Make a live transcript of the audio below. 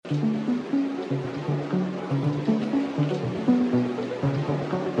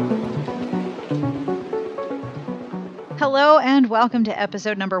Hello and welcome to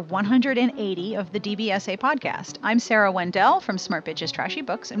episode number 180 of the DBSA podcast. I'm Sarah Wendell from Smart Bitches Trashy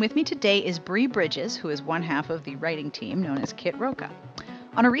Books, and with me today is Bree Bridges, who is one half of the writing team known as Kit Roca.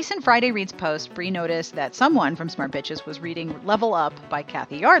 On a recent Friday Reads post, Bree noticed that someone from Smart Bitches was reading Level Up by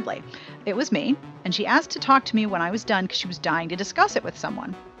Cathy Yardley. It was me, and she asked to talk to me when I was done because she was dying to discuss it with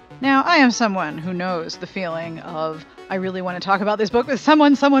someone. Now, I am someone who knows the feeling of, I really want to talk about this book with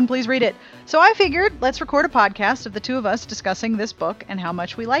someone please read it. So I figured, let's record a podcast of the two of us discussing this book and how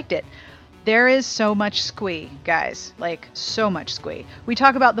much we liked it. There is so much Squee, guys. Like, so much Squee. We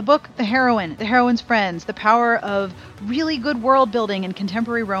talk about the book, the heroine's friends, the power of really good world building and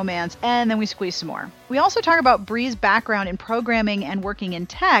contemporary romance, and then we squeeze some more. We also talk about Bree's background in programming and working in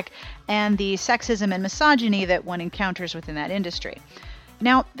tech, and the sexism and misogyny that one encounters within that industry.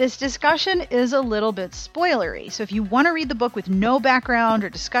 Now, this discussion is a little bit spoilery, so if you want to read the book with no background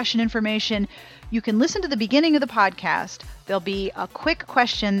or discussion information, you can listen to the beginning of the podcast. There'll be a quick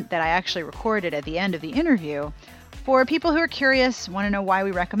question that I actually recorded at the end of the interview for people who are curious, want to know why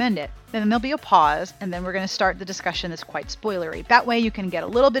we recommend it. Then there'll be a pause, and then we're going to start the discussion that's quite spoilery. That way you can get a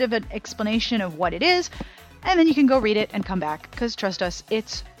little bit of an explanation of what it is, and then you can go read it and come back, because trust us,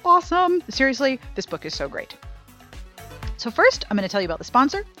 it's awesome. Seriously, this book is so great. So first, I'm going to tell you about the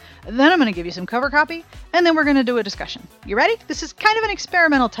sponsor, then I'm going to give you some cover copy, and then we're going to do a discussion. You ready? This is kind of an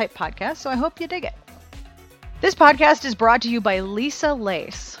experimental type podcast, so I hope you dig it. This podcast is brought to you by Lisa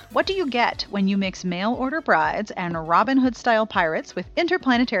Lace. What do you get when you mix mail-order brides and Robin Hood-style pirates with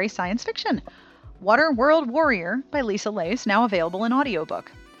interplanetary science fiction? Water World Warrior by Lisa Lace, now available in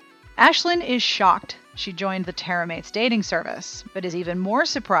audiobook. Ashlyn is shocked she joined the Terramates dating service, but is even more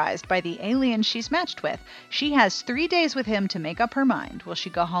surprised by the alien she's matched with. She has 3 days with him to make up her mind. Will she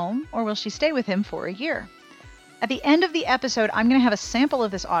go home, or will she stay with him for a year? At the end of the episode, I'm going to have a sample of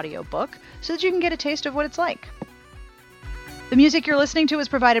this audiobook so that you can get a taste of what it's like. The music you're listening to is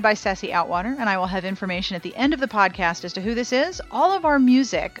provided by Sassy Outwater, and I will have information at the end of the podcast as to who this is. All of our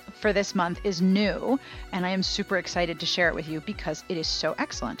music for this month is new, and I am super excited to share it with you because it is so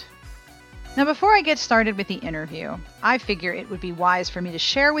excellent. Now, before I get started with the interview, I figure it would be wise for me to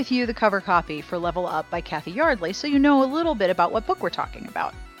share with you the cover copy for Level Up by Cathy Yardley so you know a little bit about what book we're talking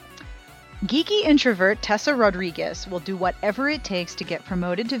about. Geeky introvert Tessa Rodriguez will do whatever it takes to get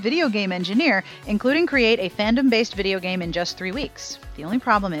promoted to video game engineer, including create a fandom-based video game in just 3 weeks. The only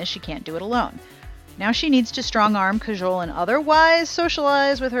problem is she can't do it alone. Now she needs to strong-arm, cajole, and otherwise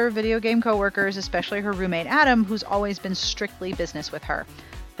socialize with her video game coworkers, especially her roommate Adam, who's always been strictly business with her.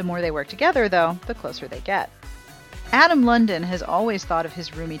 The more they work together, though, the closer they get. Adam London has always thought of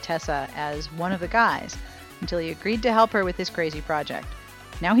his roomie Tessa as one of the guys, until he agreed to help her with this crazy project.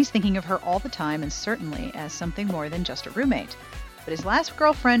 Now he's thinking of her all the time and certainly as something more than just a roommate. But his last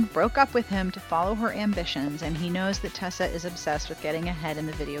girlfriend broke up with him to follow her ambitions, and he knows that Tessa is obsessed with getting ahead in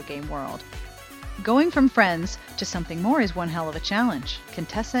the video game world. Going from friends to something more is one hell of a challenge. Can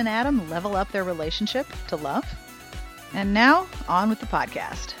Tessa and Adam level up their relationship to love? And now, on with the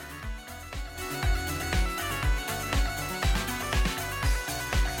podcast.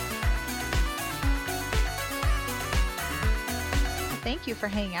 Thank you for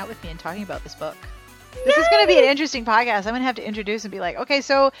hanging out with me and talking about this book. Yay! This is going to be an interesting podcast. I'm going to have to introduce and be like, okay,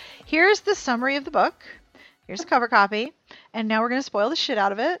 so here's the summary of the book. Here's the cover copy. And now we're going to spoil the shit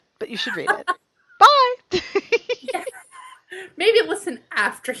out of it, but you should read it. Bye! Yeah. Maybe listen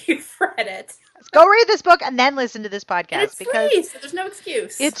after you've read it. Go read this book and then listen to this podcast. And it's free, so there's no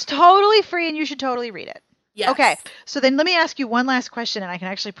excuse. It's totally free and you should totally read it. Yes. Okay, so then let me ask you one last question, and I can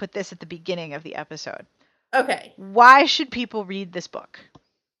actually put this at the beginning of the episode. Okay. Why should people read this book?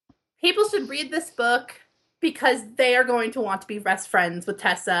 People should read this book because they are going to want to be best friends with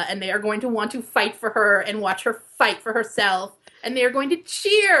Tessa, and they are going to want to fight for her and watch her fight for herself, and they are going to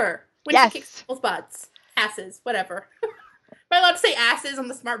cheer when she kicks people's butts. Asses, whatever. Am I allowed to say asses on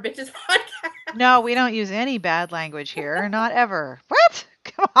the Smart Bitches podcast? No, we don't use any bad language here. Not ever. What?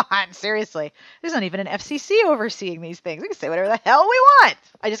 Come on, seriously. There's not even an FCC overseeing these things. We can say whatever the hell we want.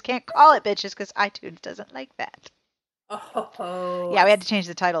 I just can't call it bitches because iTunes doesn't like that. Oh. Yeah, we had to change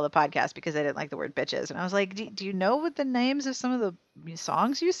the title of the podcast because they didn't like the word bitches. And I was like, do you know what the names of some of the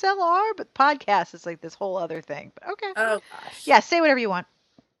songs you sell are? But podcast is like this whole other thing. But okay. Oh, gosh. Yeah, say whatever you want.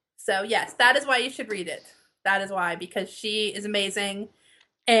 So, yes, that is why you should read it. That is why, because she is amazing,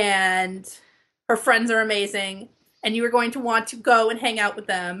 and her friends are amazing, and you are going to want to go and hang out with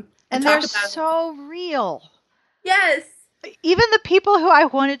them. And they're so real. Yes. Even the people who I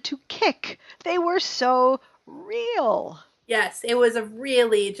wanted to kick, they were so real. Yes, it was a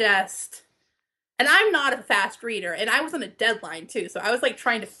really just... And I'm not a fast reader, and I was on a deadline, too, so I was, like,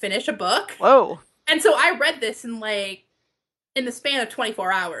 trying to finish a book. Whoa. And so I read this in, like, in the span of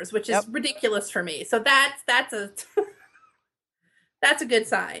 24 hours, which is Yep. ridiculous for me. So that's a that's a good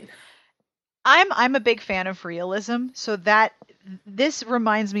sign. I'm a big fan of realism, so that this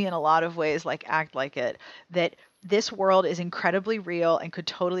reminds me in a lot of ways, like Act Like It, that this world is incredibly real and could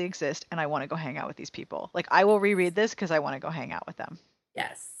totally exist, and I want to go hang out with these people. Like I will reread this because I want to go hang out with them.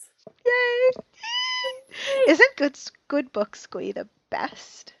 Yes. Yay! Isn't good book Squee the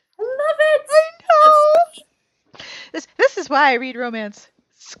best? I love it. I I love know. Squee. This is why I read romance.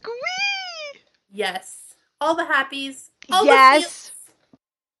 Squee. Yes. All the happies, all the feels. Yes.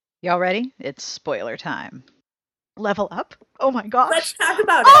 Y'all ready? It's spoiler time. Level up? Oh my Let's gosh. talk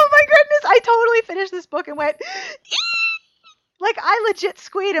about it. Oh my goodness. I totally finished this book and went, "Ee!" Like I legit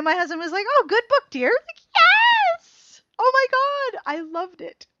squeed and my husband was like, "Oh, good book, dear." Like, yes. Oh my God. I loved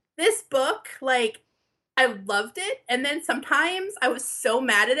it. This book, like, I loved it, and then sometimes I was so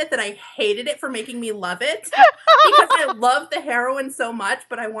mad at it that I hated it for making me love it because I loved the heroine so much,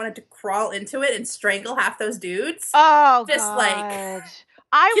 but I wanted to crawl into it and strangle half those dudes. Oh Just like God.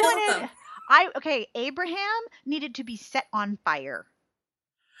 I kill wanted them. okay, Abraham needed to be set on fire.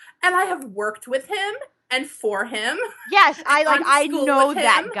 And I have worked with him and for him. Yes, and I gone to I school know with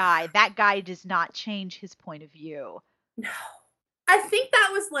that him. guy. That guy does not change his point of view. No. I think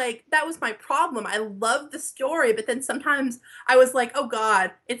that was my problem. I loved the story, but then sometimes I was like, oh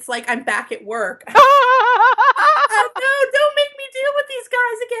God, it's like I'm back at work. No, don't make me deal with these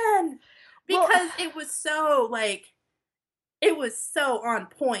guys again. Well, Because it was so on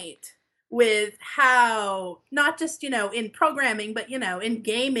point with how, not just, in programming, but, in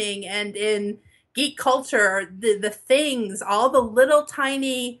gaming and in geek culture, the things, all the little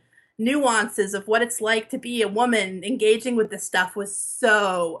tiny nuances of what it's like to be a woman engaging with this stuff was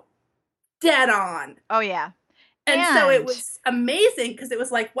so dead on. oh yeah. And so it was amazing because it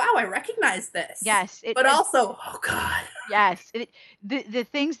was like, wow, I recognize this. Yes, but also, oh God. Yes, the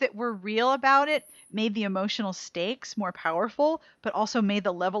things that were real about it made the emotional stakes more powerful, but also made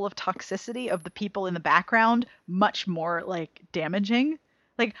the level of toxicity of the people in the background much more like damaging.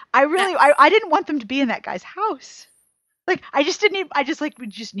 Like I didn't want them to be in that guy's house. Like I just didn't I just like we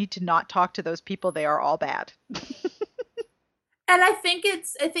just need to not talk to those people. They are all bad. And I think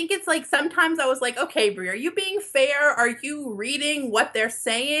it's like sometimes I was like, okay, Bree, are you being fair? Are you reading what they're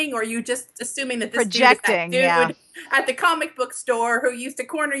saying? Or are you just assuming that this Projecting, dude is that dude yeah. at the comic book store who used to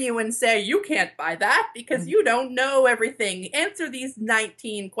corner you and say, you can't buy that because you don't know everything. Answer these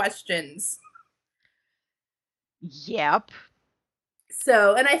 19 questions. Yep.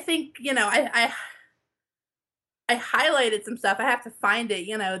 So, and I think, I highlighted some stuff. I have to find it.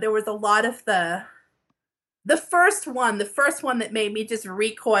 There was a lot of the first one that made me just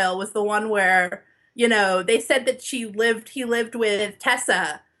recoil was the one where, they said that he lived with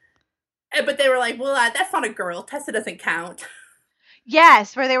Tessa. But they were like, well, that's not a girl. Tessa doesn't count.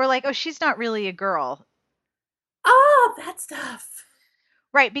 Yes, where they were like, oh, she's not really a girl. Oh, that stuff.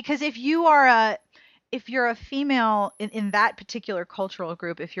 Right, because if you're a female in that particular cultural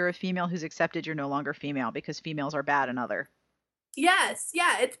group, if you're a female who's accepted, you're no longer female because females are bad and other. Yes,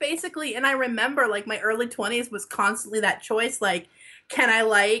 yeah, it's basically, and I remember like my early 20s was constantly that choice, like, can I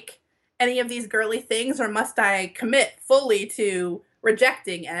like any of these girly things or must I commit fully to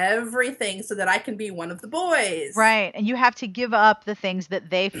rejecting everything so that I can be one of the boys? Right, and you have to give up the things that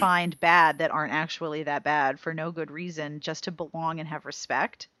they find bad that aren't actually that bad for no good reason, just to belong and have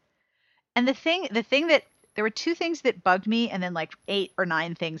respect. And the thing that there were two things that bugged me, and then like 8 or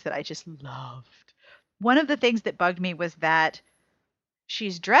 9 things that I just loved. One of the things that bugged me was that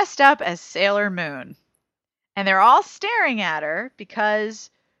she's dressed up as Sailor Moon, and they're all staring at her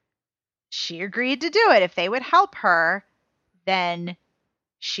because she agreed to do it. If they would help her, then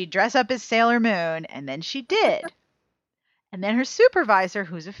she'd dress up as Sailor Moon, and then she did. And then her supervisor,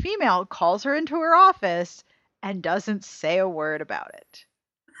 who's a female, calls her into her office and doesn't say a word about it.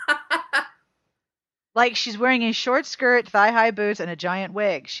 Like, she's wearing a short skirt, thigh-high boots, and a giant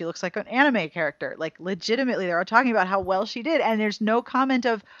wig. She looks like an anime character. Like, legitimately, they are talking about how well she did, and there's no comment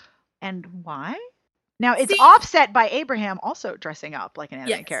of, and why? Now, it's See, offset by Abraham also dressing up like an anime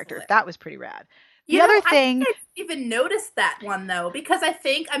yes, character. That was pretty rad. You The know, other I thing, think I even noticed that one though, because I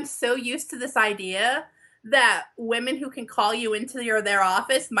think I'm so used to this idea that women who can call you into their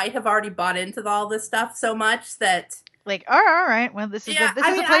office might have already bought into all this stuff so much that like, all right, well, this is yeah, this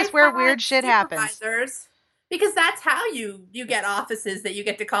is a place I've where had weird shit happens. supervisors because that's how you get offices that you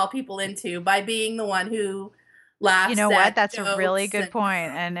get to call people into by being the one who You laughs know what? at That's a really jokes good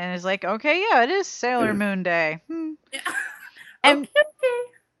point. And it's like, okay, yeah, it is Sailor Moon Day. yeah. And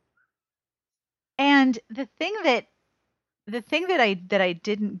Okay. and the thing that I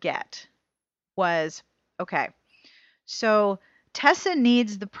didn't get was, okay, So Tessa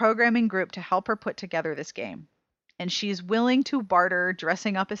needs the programming group to help her put together this game. And she's willing to barter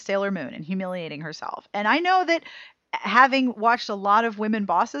dressing up as Sailor Moon and humiliating herself. And I know that having watched a lot of women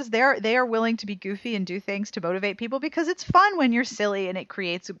bosses, they are willing to be goofy and do things to motivate people because it's fun when you're silly and it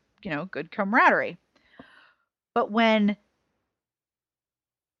creates, good camaraderie. But when it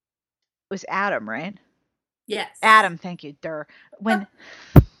was Adam, right? Yes. Adam, thank you, When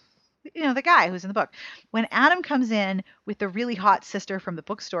the guy who's in the book. When Adam comes in with the really hot sister from the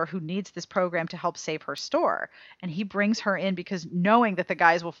bookstore who needs this program to help save her store, and he brings her in because knowing that the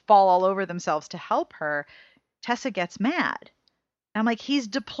guys will fall all over themselves to help her, Tessa gets mad. I'm like, he's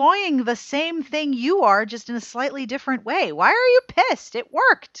deploying the same thing you are, just in a slightly different way. Why are you pissed? It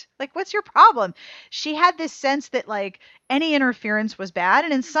worked. Like, what's your problem? She had this sense that, like, any interference was bad.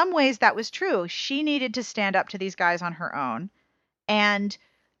 And in some ways, that was true. She needed to stand up to these guys on her own. And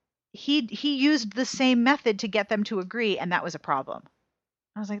he used the same method to get them to agree. And that was a problem.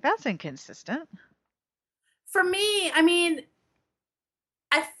 I was like, that's inconsistent. For me, I mean,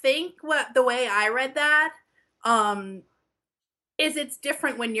 I think the way I read that, is it's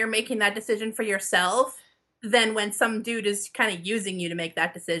different when you're making that decision for yourself than when some dude is kind of using you to make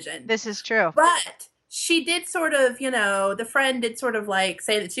that decision. This is true. But she did sort of, the friend did sort of like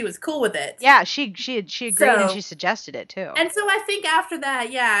say that she was cool with it. Yeah, she agreed and she suggested it too. And so I think after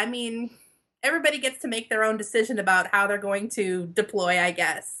that, yeah, I mean, everybody gets to make their own decision about how they're going to deploy, I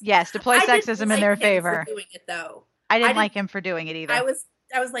guess. Yes, deploy sexism in their favor. For doing it though. I didn't like him for doing it either. I was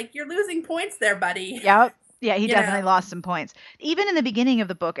like, you're losing points there, buddy. Yep. Yeah, he definitely lost some points. Even in the beginning of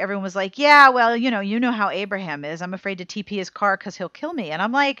the book, everyone was like, yeah, well, you know how Abraham is. I'm afraid to TP his car because he'll kill me. And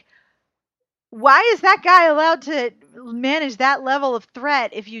I'm like, why is that guy allowed to manage that level of threat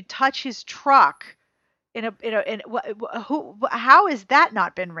if you touch his truck? How has that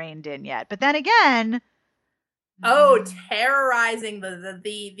not been reined in yet? But then again, terrorizing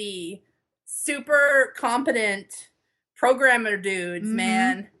the super competent programmer dudes,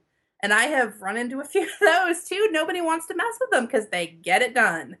 man. And I have run into a few of those too. Nobody wants to mess with them because they get it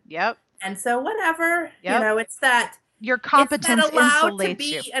done. Yep. And so whatever, it's that your competence allowed insulates to be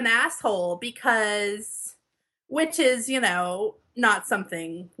you. An asshole which is, not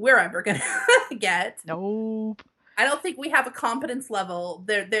something we're ever gonna get. Nope. I don't think we have a competence level.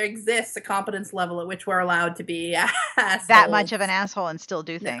 There exists a competence level at which we're allowed to be assholes. That much of an asshole and still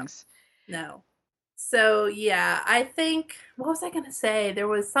do things. No. So, yeah, I think, what was I going to say? There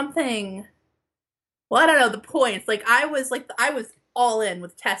was something, well, I don't know, the points. Like, I was all in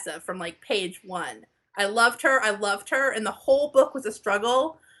with Tessa from, like, page 1. I loved her, and the whole book was a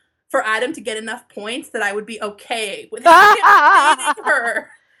struggle for Adam to get enough points that I would be okay with hating her.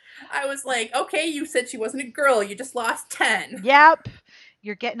 I was like, okay, you said she wasn't a girl, you just lost 10. Yep.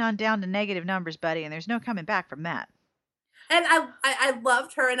 You're getting on down to negative numbers, buddy, and there's no coming back from that. And I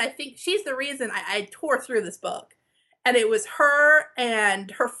loved her, and I think she's the reason I tore through this book. And it was her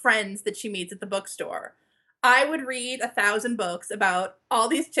and her friends that she meets at the bookstore. I would read 1,000 books about all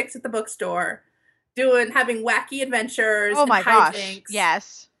these chicks at the bookstore having wacky adventures. Oh my gosh,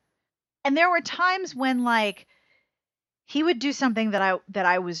 yes. And there were times when, like, he would do something that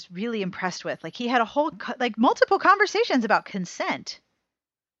I was really impressed with. Like, he had multiple conversations about consent.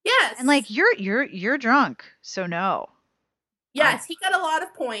 Yes. And like, you're drunk, so no. Yes, he got a lot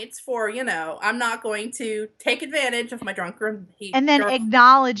of points for, I'm not going to take advantage of my drunken heat. And then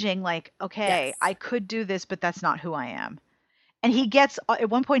acknowledging, like, okay, yes, I could do this, but that's not who I am. And at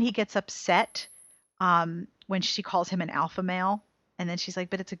one point he gets upset when she calls him an alpha male. And then she's like,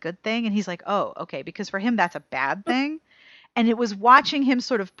 but it's a good thing. And he's like, oh, okay, because for him that's a bad thing. And it was watching him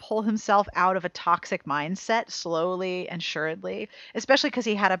sort of pull himself out of a toxic mindset slowly and assuredly, especially because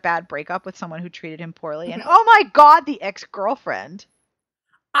he had a bad breakup with someone who treated him poorly. And oh my God, the ex-girlfriend.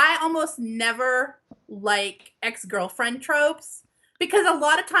 I almost never like ex-girlfriend tropes because a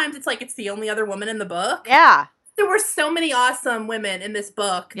lot of times it's like it's the only other woman in the book. Yeah. There were so many awesome women in this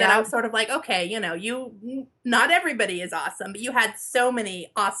book that I was sort of like, okay, not everybody is awesome, but you had so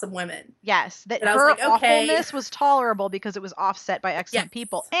many awesome women. Yes, that her like, awfulness was tolerable because it was offset by excellent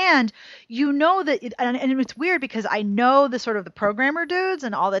people. And that, and it's weird because I know the sort of the programmer dudes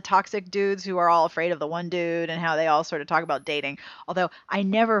and all the toxic dudes who are all afraid of the one dude and how they all sort of talk about dating. Although I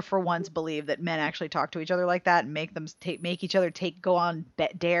never for once believe that men actually talk to each other like that and make each other go on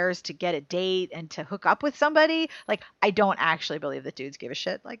dares to get a date and to hook up with somebody. Like, I don't actually believe that dudes give a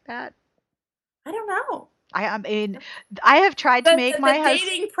shit like that. I don't know. I mean, I have tried to make my The husband.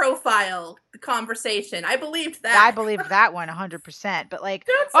 dating profile conversation. I believed I that. believed that one 100%. But like,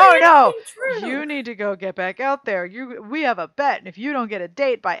 Don't say oh no, anything true. you need to go get back out there. We have a bet, and if you don't get a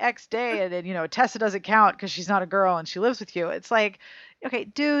date by X day, and then Tessa doesn't count because she's not a girl and she lives with you. It's like, okay,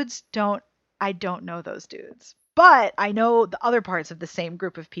 dudes don't. I don't know those dudes. But I know the other parts of the same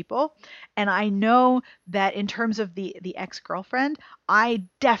group of people, and I know that in terms of the ex-girlfriend, I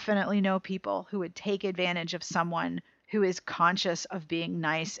definitely know people who would take advantage of someone who is conscious of being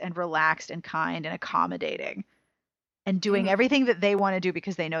nice and relaxed and kind and accommodating and doing Mhm. everything that they want to do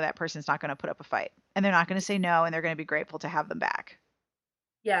because they know that person's not going to put up a fight and they're not going to say no and they're going to be grateful to have them back.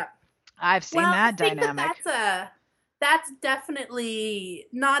 Yeah. I've seen Well, I that think that dynamic. that's definitely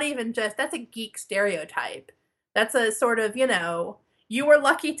not even just that's a geek stereotype. That's a sort of, you were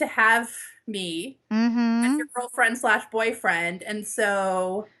lucky to have me as Mm-hmm. your girlfriend slash boyfriend, and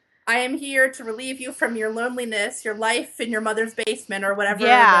so I am here to relieve you from your loneliness, your life in your mother's basement, or whatever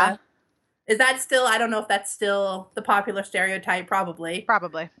Yeah, is that still, I don't know if that's still the popular stereotype, probably.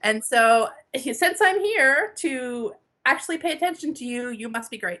 probably. And so, since I'm here to actually pay attention to you, you must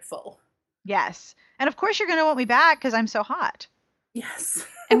be grateful. Yes. And of course you're going to want me back because I'm so hot. Yes.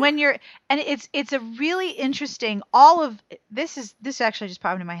 And when you're and it's a really interesting all of this actually just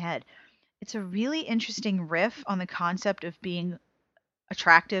popped into my head. It's a really interesting riff on the concept of being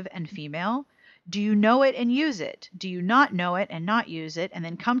attractive and female. Do you know it and use it? Do you not know it and not use it and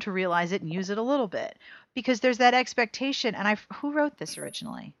then come to realize it and use it a little bit? Because there's that expectation and I who wrote this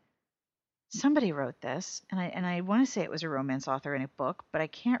originally? Somebody wrote this and I want to say it was a romance author in a book, but I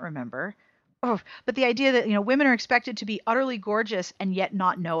can't remember. Oh, but the idea that, women are expected to be utterly gorgeous and yet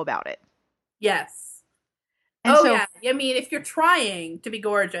not know about it. Yes. And Oh, so yeah. I mean, if you're trying to be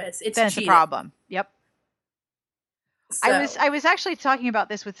gorgeous, it's then it's a cheating. problem. Yep. I was So, I was actually talking about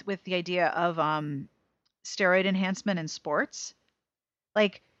this with the idea of steroid enhancement in sports.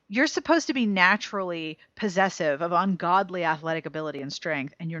 Like, you're supposed to be naturally possessive of ungodly athletic ability and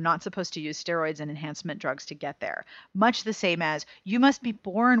strength, and you're not supposed to use steroids and enhancement drugs to get there. Much the same as you must be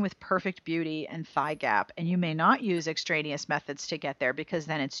born with perfect beauty and thigh gap, and you may not use extraneous methods to get there because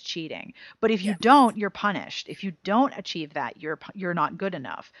then it's cheating. But if you yeah. don't, you're punished. If you don't achieve that, you're not good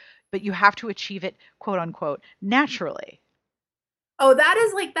enough. But you have to achieve it, quote unquote, naturally. Oh,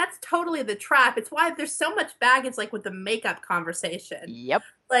 that's totally the trap. It's why there's so much baggage, like with the makeup conversation. Yep.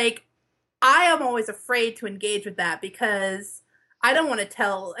 Like, I am always afraid to engage with that because I don't want to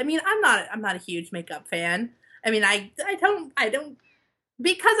tell. I mean, I'm not a huge makeup fan. I mean, I don't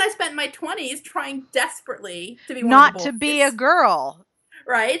because I spent my 20s trying desperately to be one of the Not to be a boys, girl,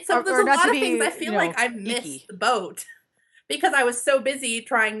 right? So there's or a not to lot of things I be, feel like I've missed icky. the boat because I was so busy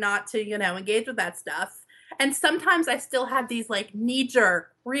trying not to, engage with that stuff. And sometimes I still have these like knee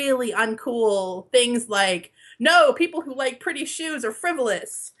jerk, really uncool things like, no, people who like pretty shoes are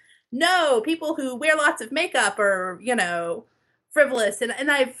frivolous. No, people who wear lots of makeup are, frivolous. And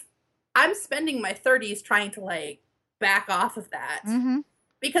I'm spending my 30s trying to like back off of that Mm-hmm.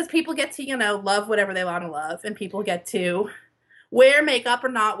 because people get to, love whatever they want to love and people get to wear makeup or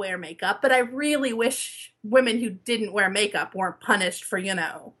not wear makeup, but I really wish women who didn't wear makeup weren't punished for,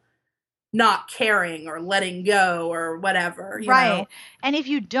 not caring or letting go or whatever. Right. And if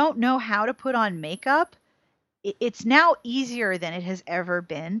you don't know how to put on makeup, it's now easier than it has ever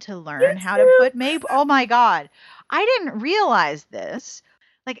been to You learn how to too. put makeup. Oh my God. I didn't realize this.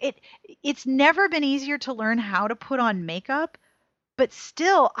 Like it's never been easier to learn how to put on makeup, but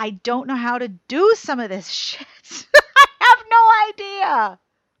still I don't know how to do some of this shit. I have no idea.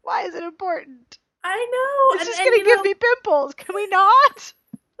 Why is it important? I know. It's And just going and to give me pimples. Can we not?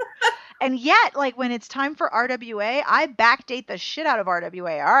 And yet, like when it's time for RWA, I backdate the shit out of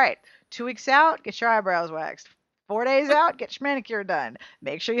RWA. All right, 2 weeks out, get your eyebrows waxed. 4 days out, get your manicure done.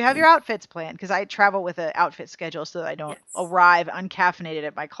 Make sure you have your outfits planned because I travel with an outfit schedule so that I don't yes. arrive uncaffeinated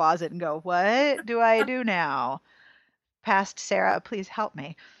at my closet and go, what do I do now? Past Sarah, please help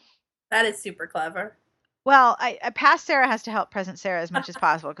me. That is super clever. Well, past Sarah has to help present Sarah as much as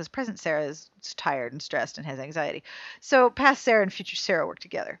possible because present Sarah is tired and stressed and has anxiety. So past Sarah and future Sarah work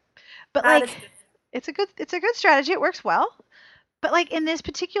together. But That like is good. it's a good strategy. It works well. But like in this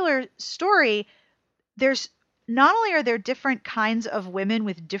particular story, there's not only are there different kinds of women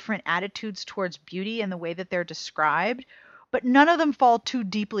with different attitudes towards beauty and the way that they're described, but none of them fall too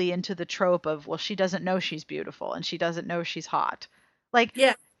deeply into the trope of, well, she doesn't know she's beautiful and she doesn't know she's hot. Like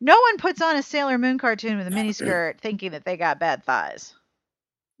Yeah. no one puts on a Sailor Moon cartoon with a miniskirt thinking that they got bad thighs.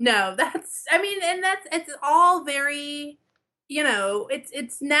 No, I mean, and it's all very,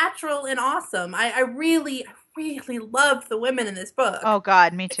 it's natural and awesome. I really really loved the women in this book. Oh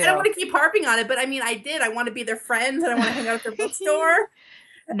God, me I don't too. want to keep harping on it, but I mean, I did. I want to be their friends, and I want to hang out at their bookstore,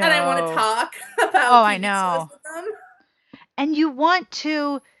 and I want to No. talk Oh, about I TV shows know. with them. And you want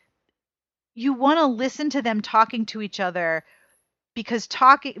to listen to them talking to each other because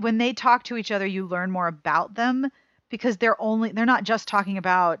talking when they talk to each other, you learn more about them because they're not just talking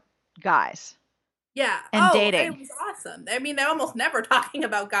about guys Yeah. and Oh, it dating. was awesome. I mean, they're almost never talking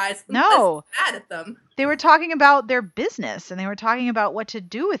about guys unless No, it's bad at them. they were talking about their business and they were talking about what to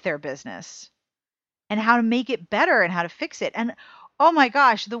do with their business and how to make it better and how to fix it. And oh my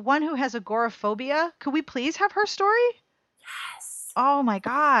gosh, the one who has agoraphobia, could we please have her story? Yes. Oh my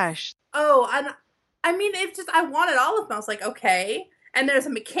gosh. Oh, and I mean, it's just I wanted all of them. I was like, okay. And there's a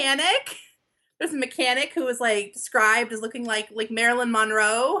mechanic. There's a mechanic who was like described as looking like Marilyn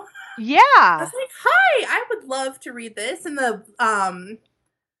Monroe. I Yeah. was like, hi, I would love to read this. And the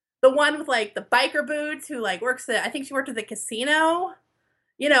one with like the biker boots who like works at I think she worked at the casino.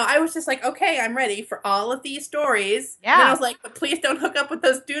 You know, I was just like, okay, I'm ready for all of these stories. And then I Yeah. was like, but please don't hook up with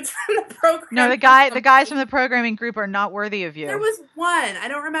those dudes from the No, program. the guys from the programming group are not worthy of There you. was one, I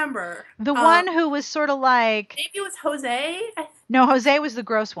don't remember. The one who was sort of like Maybe it was Jose. no, Jose was the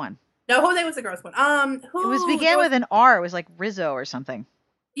gross one. No, Jose was the gross one. It was Who there began was? with an R. It was like Rizzo or something.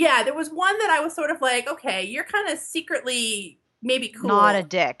 Yeah, there was one that I was sort of like, okay, you're kind of secretly maybe Not a cool.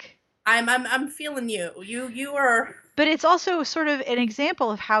 dick. I'm feeling you. You are. But it's also sort of an example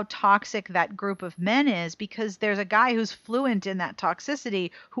of how toxic that group of men is because there's a guy who's fluent in that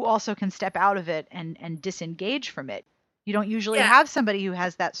toxicity who also can step out of it and disengage from it. You don't usually Yeah. have somebody who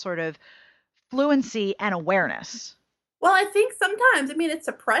has that sort of fluency and awareness. Well, I think sometimes, I mean, it's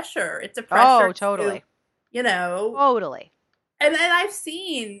a pressure. It's a Oh, pressure to, totally. you know, Totally. and I've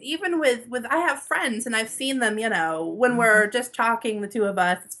seen even with I have friends and I've seen them, you know, when we're just talking the two of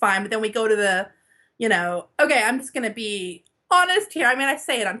us, it's fine, but then we go to the, you know, okay, I'm just going to be honest here. I mean, I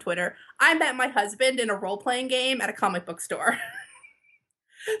say it on Twitter. I met my husband in a role-playing game at a comic book store.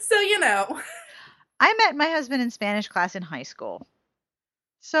 So, you know. I met my husband in Spanish class in high school. Oh,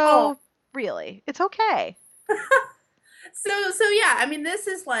 So, really, it's okay. so yeah, I mean, this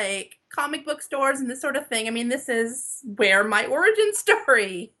is like comic book stores and this sort of thing. I mean, this is where my origin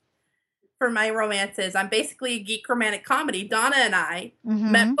story for my romances. I'm basically a geek romantic comedy. Donna and I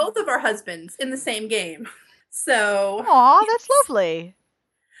met Mhm. both of our husbands in the same game. So, Aw, that's yes. lovely.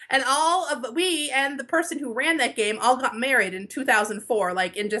 And all of we and the person who ran that game all got married in 2004,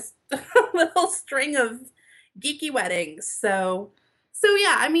 like in just a little string of geeky weddings. So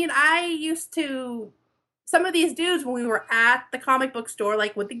yeah, I mean, I used to some of these dudes when we were at the comic book store,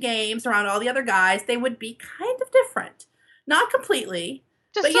 like with the games around all the other guys, they would be kind of different. Not completely,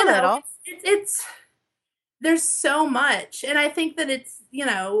 but Just a you know, little. it's there's so much, and I think that it's you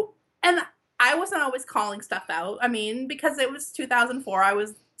know, and I wasn't always calling stuff out. I mean, because it was 2004, I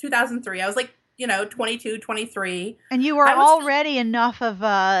was 2003, I was like you know 22, 23. And you were I was still already enough of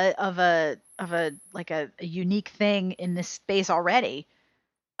a like a unique thing in this space already.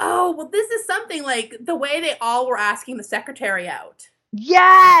 oh well, this is something like the way they all were asking the secretary out.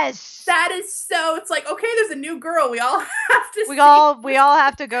 Yes. That is so. It's like okay, there's a new girl. We all have to We see all we who's all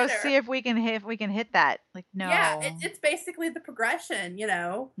have to go better. see if we can hit that. Like Yeah, no. it's basically the progression, you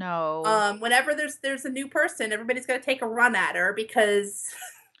know. No. Whenever there's a new person, everybody's gonna take a run at her because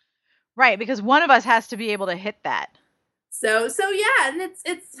Right, because one of us has to be able to hit that. so yeah, and it's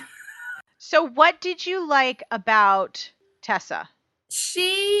So what did you like about Tessa?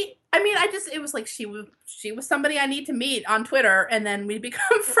 she. I mean, I just it was like she was somebody I need to meet on Twitter, and then we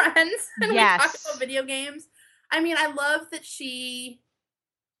become friends and we talk Yes. about video games. I mean, I love that she.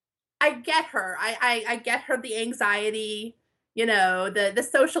 I get her. I get her the anxiety, you know, the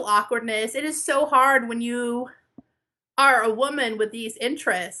social awkwardness. It is so hard when you are a woman with these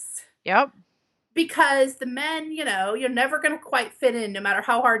interests Yep. because the men, you know, you're never going to quite fit in no matter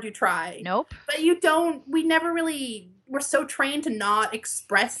how hard you try. Nope. But you don't, we never really, we're so trained to not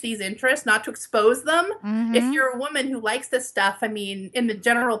express these interests, not to expose them. If Mhm. you're a woman who likes this stuff, I mean, in the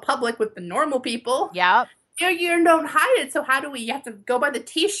general public with the normal people, Yep. you don't hide it. So how do we, you have to go by the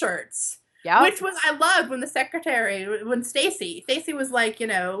t-shirts, Yep. which was, I loved when the secretary, when Stacy was like, you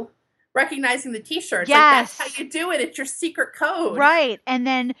know, recognizing the t-shirts. Like, that's Yes. how you do it. It's your secret code. Right. And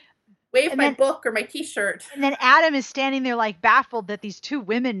then Wave and my then book or my t-shirt. and then Adam is standing there like baffled that these two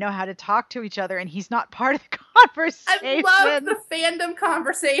women know how to talk to each other and he's not part of the I loved conversation. the fandom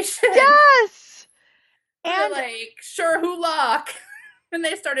conversation. Yes. They're And like, sure, who lock? And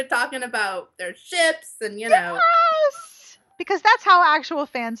they started talking about their ships and, you know. yes. Because that's how actual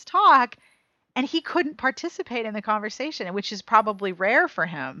fans talk and he couldn't participate in the conversation, which is probably rare for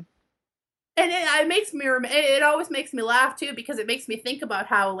him. And it makes me, it always makes me laugh too, because it makes me think about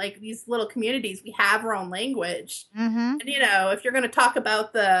how, like, these little communities, we have our own language. Mm-hmm. And, if you're going to talk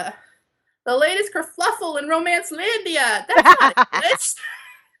about the latest kerfluffle in Romance Landia, that's not English.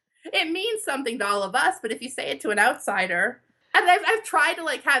 It means something to all of us, but if you say it to an outsider, and I've tried to,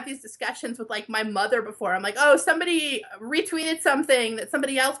 like, have these discussions with, like, my mother before. I'm like, oh, somebody retweeted something that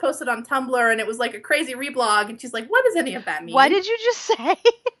somebody else posted on Tumblr, and it was like a crazy reblog, and she's like, what does any of that mean? What did you just say?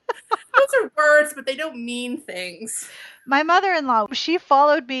 Those are words, but they don't mean things. My mother-in-law, she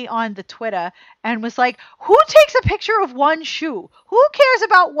followed me on the Twitter and was like, who takes a picture of one shoe? Who cares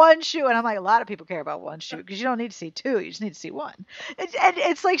about one shoe? And I'm like, a lot of people care about one shoe because you don't need to see two. You just need to see one. And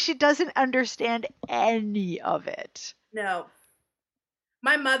it's like she doesn't understand any of it. No.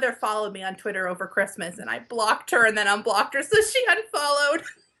 My mother followed me on Twitter over Christmas, and I blocked her and then unblocked her, so she unfollowed.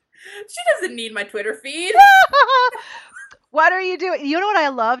 She doesn't need my Twitter feed. What are you doing? You know what I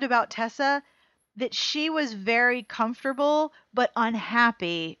loved about Tessa? That she was very comfortable but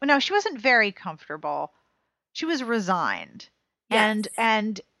unhappy. No, she wasn't very comfortable. She was resigned. Yes.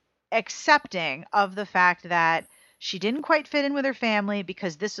 And accepting of the fact that she didn't quite fit in with her family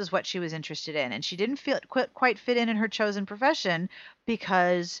because this is what she was interested in, and she didn't quite fit in her chosen profession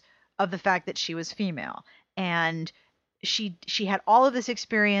because of the fact that she was female. And she had all of this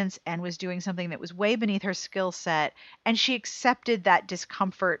experience and was doing something that was way beneath her skill set, and she accepted that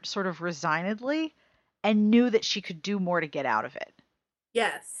discomfort sort of resignedly and knew that she could do more to get out of it.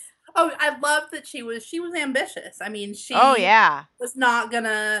 Yes. Oh, I love that she was ambitious. I mean, she was not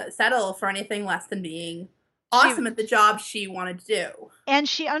gonna settle for anything less than being awesome at the job she wanted to do. And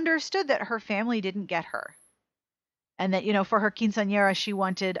she understood that her family didn't get her. And that, for her quinceañera, she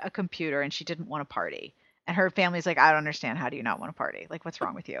wanted a computer and she didn't want a party. And her family's like, I don't understand. How do you not want a party? Like, what's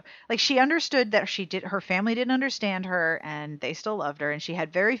wrong with you? Like, she understood that her family didn't understand her and they still loved her. And she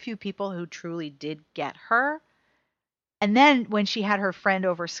had very few people who truly did get her. And then when she had her friend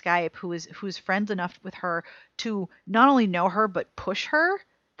over Skype who's friends enough with her to not only know her, but push her,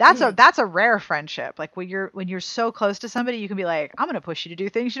 that's a rare friendship. Like when you're so close to somebody, you can be like, I'm going to push you to do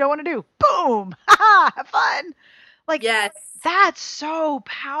things you don't want to do. Boom. Ha, have fun. Like, yes. That's so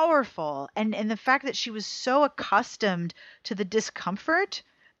powerful. And the fact that she was so accustomed to the discomfort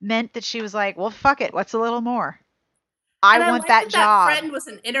meant that she was like, well, fuck it. What's a little more? I want that job. That friend was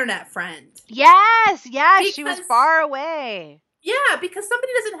an internet friend. Yes. She was far away. Yeah, because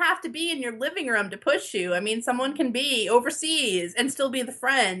somebody doesn't have to be in your living room to push you. I mean, someone can be overseas and still be the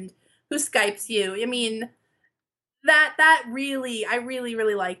friend who Skypes you. I mean, I really,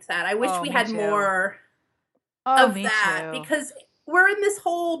 really liked that. I wish we had more of that because we're in this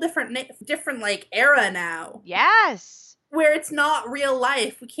whole different like era now. Yes. Where it's not real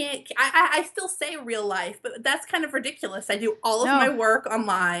life. We can't, I still say real life, but that's kind of ridiculous. I do all of my work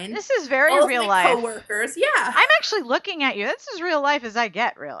online. This is very real life. Coworkers, yeah. I'm actually looking at you. This is real life as I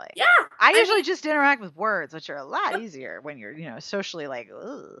get, really. Yeah. I usually just interact with words, which are a lot easier when you're, socially like,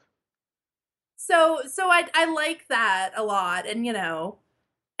 ugh. So I like that a lot, and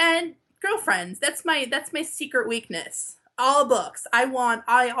and girlfriends. That's my secret weakness. All books.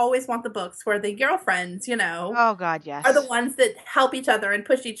 I always want the books where the girlfriends, oh God, yes, are the ones that help each other and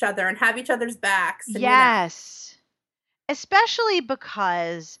push each other and have each other's backs. And, yes. Especially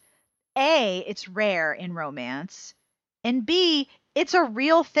because A, it's rare in romance, and B, it's a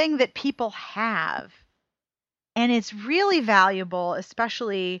real thing that people have. And it's really valuable,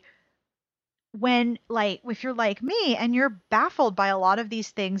 especially when, like, if you're like me and you're baffled by a lot of these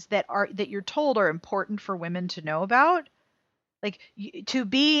things that you're told are important for women to know about. Like, to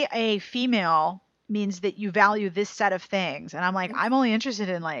be a female means that you value this set of things. And I'm like, I'm only interested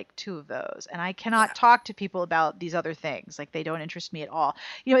in like 2 of those. And I cannot talk to people about these other things. Like, they don't interest me at all.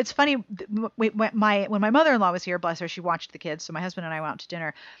 It's funny. When my mother-in-law was here, bless her, she watched the kids. So my husband and I went out to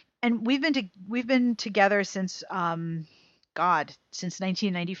dinner. And we've been together since, since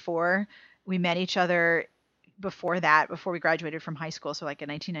 1994. We met each other before we graduated from high school. So like in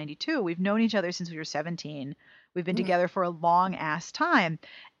 1992, we've known each other since we were 17. We've been together for a long ass time.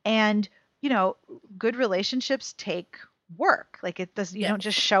 And, good relationships take work. Like, it does, you don't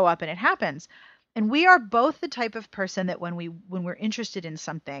just show up and it happens. And we are both the type of person that when we're interested in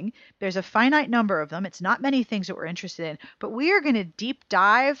something, there's a finite number of them. It's not many things that we're interested in, but we are going to deep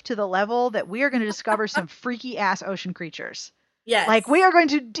dive to the level that we are going to discover some freaky ass ocean creatures. Yes. Like, we are going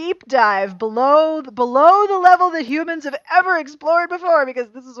to deep dive below the level that humans have ever explored before, because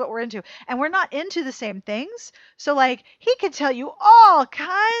this is what we're into. And we're not into the same things. So, like, he could tell you all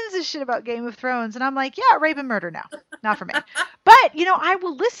kinds of shit about Game of Thrones. And I'm like, yeah, rape and murder now. Not for me. But But, I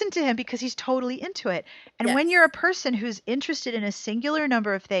will listen to him because he's totally into it. And when Yes. you're a person who's interested in a singular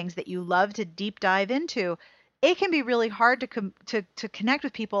number of things that you love to deep dive into, it can be really hard to connect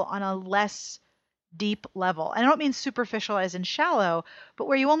with people on a less deep level. And I don't mean superficial as in shallow, but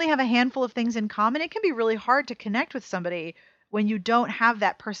where you only have a handful of things in common, it can be really hard to connect with somebody when you don't have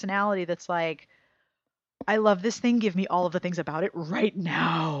that personality that's like, I love this thing, give me all of the things about it right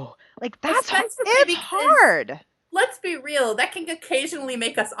now. Like Especially it's because, hard. let's be real, that can occasionally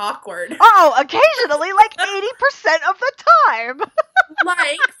make us awkward. Oh, occasionally, like 80% of the time.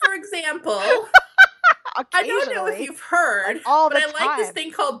 Like, for example, I don't know if Occasionally. you've heard, Like all but the I like this time.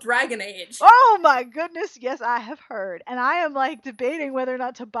 thing called Dragon Age. Oh my goodness, yes, I have heard. And I am like debating whether or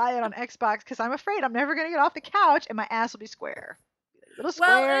not to buy it on Xbox because I'm afraid I'm never going to get off the couch and my ass will be square. Little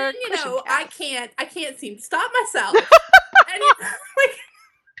Well, square and, cushion I cast. can't seem to stop myself. And like,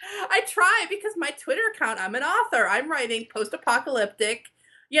 I try because my Twitter account, I'm an author. I'm writing post-apocalyptic,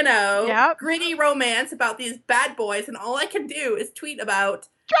 Yep. gritty romance about these bad boys, and all I can do is tweet about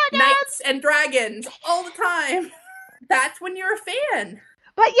Dragons! knights and dragons all the time. That's when you're a fan.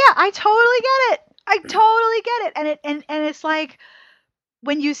 But yeah, I totally get it. I totally get it. And it's like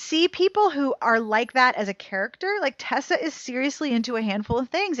when you see people who are like that as a character, like Tessa is seriously into a handful of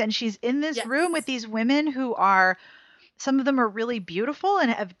things, and she's in this Yes. room with these women who are, some of them are really beautiful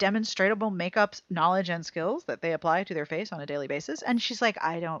and have demonstrable makeup knowledge and skills that they apply to their face on a daily basis. And she's like,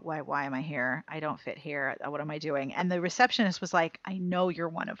 why am I here? I don't fit here. What am I doing? And the receptionist was like, I know you're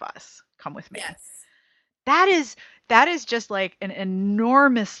one of us. Come with me. Yes. That is just like an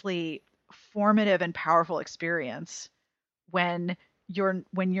enormously formative and powerful experience when you're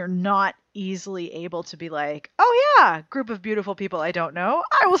not easily able to be like, oh yeah, group of beautiful people I don't know,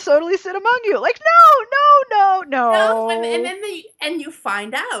 I will totally sit among you. Like, no. No, and you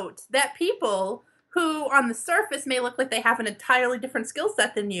find out that people who on the surface may look like they have an entirely different skill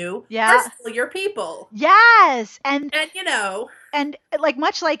set than you are still your people. Yes. And and like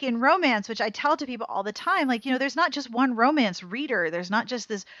much like in romance, which I tell to people all the time, like, there's not just one romance reader. There's not just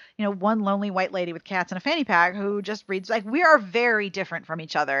this, one lonely white lady with cats and a fanny pack who just reads. Like, we are very different from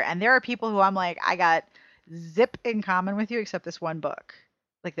each other. And there are people who I'm like, I got zip in common with you except this one book,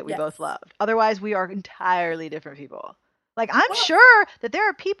 like that we both loved. Otherwise, we are entirely different people. Like, I'm sure that there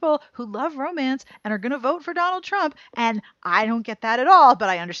are people who love romance and are going to vote for Donald Trump. And I don't get that at all, but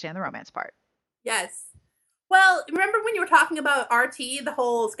I understand the romance part. Yes. Well, remember when you were talking about RT, the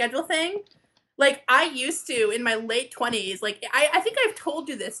whole schedule thing? Like, I used to, in my late 20s, like, I think I've told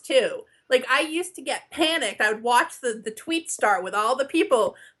you this too. Like, I used to get panicked. I would watch the tweets start with all the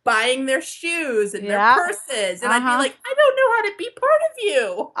people buying their shoes and their purses. And I'd be like, I don't know how to be part of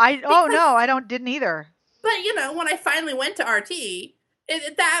you. I didn't either. But, when I finally went to RT,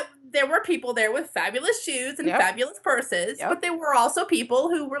 there were people there with fabulous shoes and fabulous purses. Yep. But there were also people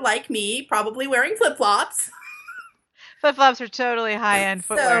who were like me, probably wearing flip-flops. Flip-flops are totally high-end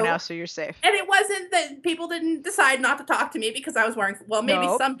footwear now, so you're safe. And it wasn't that people didn't decide not to talk to me because I was wearing, well, maybe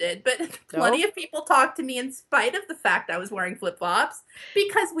some did, but plenty of people talked to me in spite of the fact I was wearing flip-flops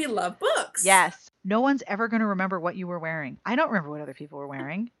because we love books. Yes. No one's ever going to remember what you were wearing. I don't remember what other people were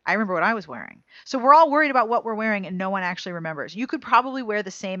wearing. I remember what I was wearing. So we're all worried about what we're wearing and no one actually remembers. You could probably wear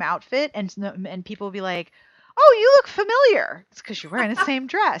the same outfit and people will be like, oh, you look familiar. It's because you're wearing the same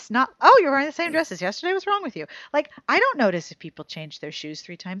dress. Not, oh, you're wearing the same dress as yesterday. What's wrong with you? Like, I don't notice if people change their shoes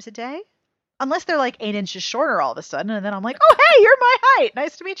 3 times a day. Unless they're like 8 inches shorter all of a sudden. And then I'm like, oh, hey, you're my height.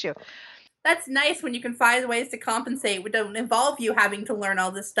 Nice to meet you. That's nice when you can find ways to compensate. We don't involve you having to learn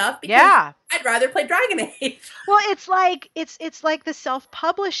all this stuff. Because I'd rather play Dragon Age. Well, it's like the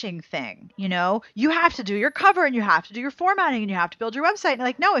self-publishing thing, You have to do your cover and you have to do your formatting and you have to build your website. And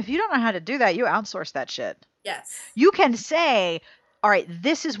like, no, if you don't know how to do that, you outsource that shit. Yes. You can say, all right,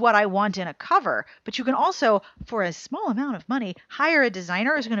 this is what I want in a cover, but you can also, for a small amount of money, hire a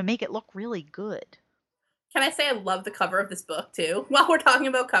designer who's going to make it look really good. Can I say I love the cover of this book, too, while we're talking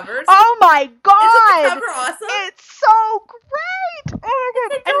about covers? Oh, my God! Isn't the cover awesome? It's so great! Oh, my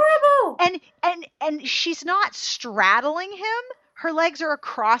God. It's adorable! And she's not straddling him. Her legs are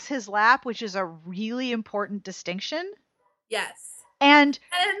across his lap, which is a really important distinction. Yes. And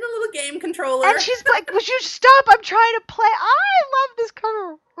the little game controller. And she's like, would you stop? I'm trying to play. I love this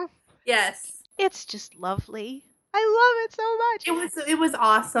cover. Yes. It's just lovely. I love it so much. It was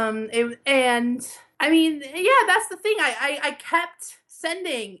awesome. And I mean, that's the thing. I kept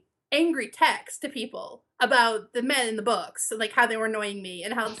sending angry texts to people about the men in the books, like how they were annoying me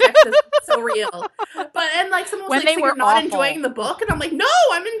and how the sex is so real. And like someone was like, so you're not enjoying the book? And I'm like, no,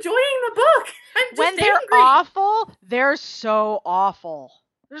 I'm enjoying the book. I'm just when they're awful, they're so awful.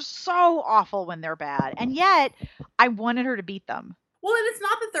 They're so awful when they're bad. And yet, I wanted her to beat them. Well, and it's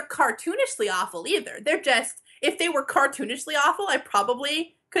not that they're cartoonishly awful either. They're just, if they were cartoonishly awful, I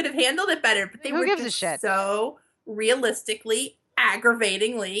probably could have handled it better. But they Who were gives a just shit? so realistically,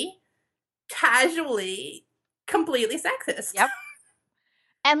 aggravatingly, casually, completely sexist. Yep.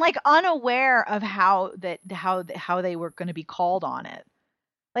 And like unaware of how they were going to be called on it.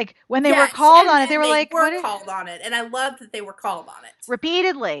 Like when they were called on it, they were like, "What?" Called on it, and I loved that they were called on it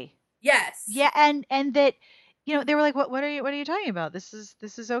repeatedly. Yes. Yeah, and that, you know, they were like, what are you talking about? This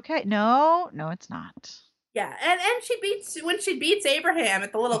is okay. No, it's not. Yeah, and when she beats Abraham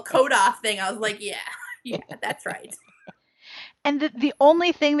at the little coat off thing, I was like, yeah, that's right. And the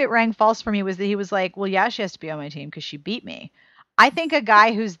only thing that rang false for me was that he was like, well, yeah, she has to be on my team because she beat me. I think a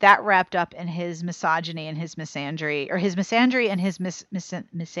guy who's that wrapped up in his misogyny and his misandry, or his misandry and his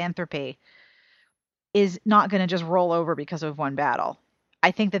misanthropy, is not going to just roll over because of one battle.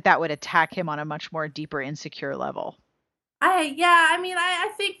 I think that would attack him on a much more deeper, insecure level. I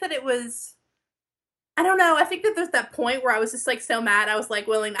think that it was, I don't know. I think that there's that point where I was just like so mad. I was like,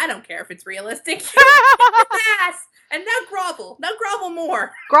 willing, I don't care if it's realistic. Ass. And now grovel. Now grovel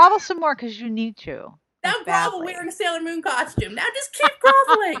more. Grovel some more because you need to. Now grovel wearing a Sailor Moon costume. Now just keep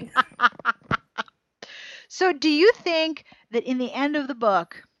groveling. So do you think that in the end of the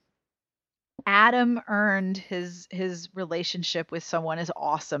book, Adam earned his relationship with someone as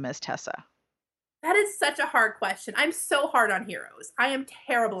awesome as Tessa? That is such a hard question. I'm so hard on heroes. I am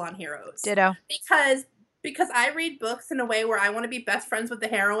terrible on heroes. Ditto. Because I read books in a way where I want to be best friends with the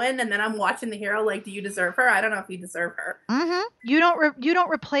heroine, and then I'm watching the hero like, do you deserve her? I don't know if you deserve her. Mm-hmm. You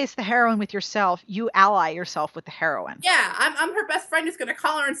don't replace the heroine with yourself. You ally yourself with the heroine. Yeah, I'm her best friend who's going to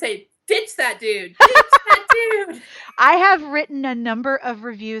call her and say, ditch that dude. Ditch that dude. I have written a number of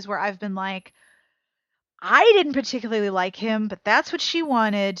reviews where I've been like, I didn't particularly like him, but that's what she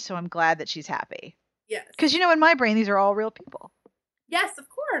wanted, so I'm glad that she's happy. Yes. Because, in my brain, these are all real people. Yes, of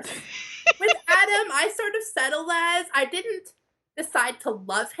course. With Adam, I sort of settled as, I didn't decide to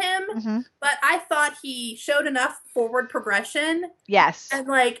love him, but I thought he showed enough forward progression. Yes.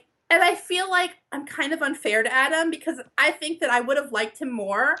 And I feel like I'm kind of unfair to Adam because I think that I would have liked him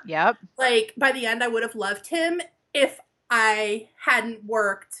more. Yep. Like, by the end, I would have loved him if I hadn't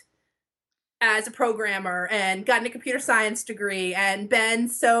worked as a programmer and gotten a computer science degree and been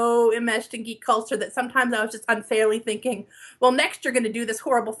so enmeshed in geek culture that sometimes I was just unfairly thinking, well, next you're going to do this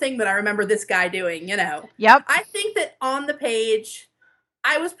horrible thing that I remember this guy doing, Yep. I think that on the page,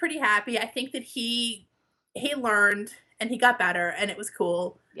 I was pretty happy. I think that he learned and he got better and it was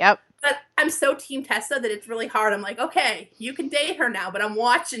cool. Yep. But I'm so Team Tessa that it's really hard. I'm like, okay, you can date her now, but I'm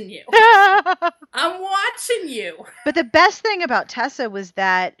watching you. I'm watching you. But the best thing about Tessa was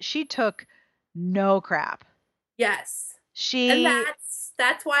that she took no crap. Yes. And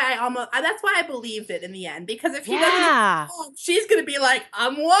that's why I believed it in the end, because if he doesn't, she's going to be like,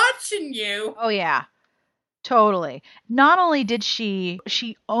 I'm watching you. Oh yeah. Totally. Not only did she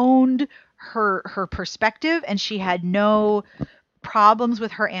owned her perspective and she had no problems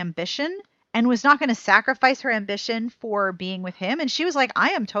with her ambition and was not going to sacrifice her ambition for being with him, and she was like, I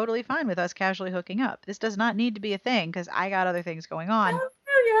am totally fine with us casually hooking up. This does not need to be a thing because I got other things going on.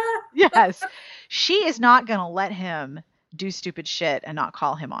 Oh, yeah. Yes. She is not going to let him do stupid shit and not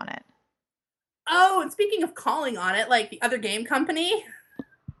call him on it. Oh, and speaking of calling on it, like the other game company.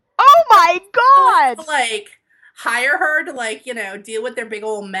 Oh my God. Like hire her to deal with their big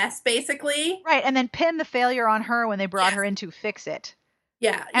old mess basically. Right. And then pin the failure on her when they brought her in to fix it.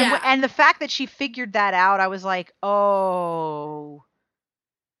 Yeah. And the fact that she figured that out, I was like, oh.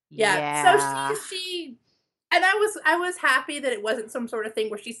 Yeah. So she and I was happy that it wasn't some sort of thing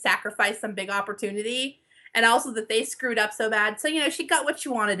where she sacrificed some big opportunity, and also that they screwed up so bad. So, she got what she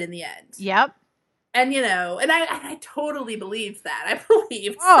wanted in the end. Yep. And, and I totally believed that. I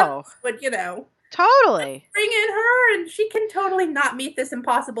believed. Oh. But, Totally. Bring in her and she can totally not meet this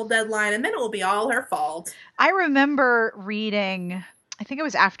impossible deadline, and then it will be all her fault. I remember reading, I think it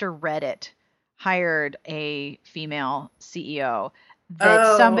was after Reddit hired a female CEO,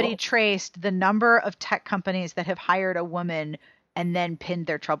 that somebody traced the number of tech companies that have hired a woman and then pinned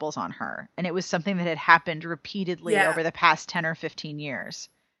their troubles on her. And it was something that had happened repeatedly over the past 10 or 15 years.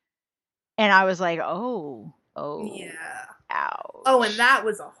 And I was like, oh. Yeah. Ouch. Oh, and that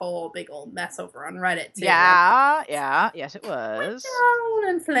was a whole big old mess over on Reddit, too. Yeah. Yes, it was. Down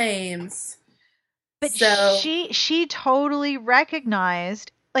in flames. But she totally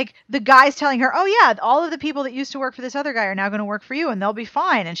recognized, like, the guy's telling her, oh, yeah, all of the people that used to work for this other guy are now going to work for you, and they'll be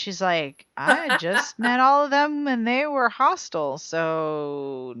fine. And she's like, I just met all of them, and they were hostile,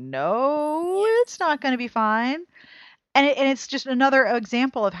 so no, it's not going to be fine. And it's just another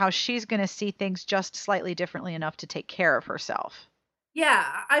example of how she's going to see things just slightly differently enough to take care of herself. Yeah,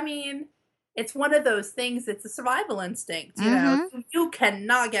 I mean, it's one of those things, it's a survival instinct, you know. Mm-hmm. You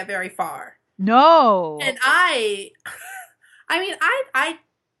cannot get very far. No. And I mean, I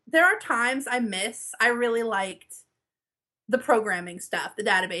there are times I really liked the programming stuff, the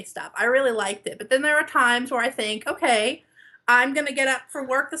database stuff. I really liked it. But then there are times where I think, okay, I'm going to get up for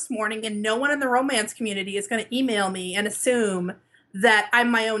work this morning and no one in the romance community is going to email me and assume that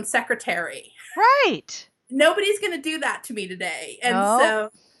I'm my own secretary. Right. Nobody's going to do that to me today. And No.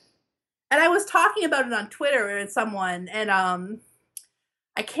 so, and I was talking about it on Twitter with someone, and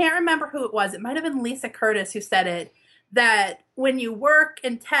I can't remember who it was. It might have been Lisa Curtis who said it, that when you work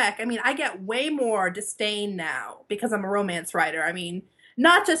in tech, I mean, I get way more disdain now because I'm a romance writer. I mean,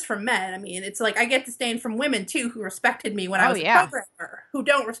 not just from men. I mean, it's like I get disdain from women too who respected me when I Oh, was a yeah. programmer, who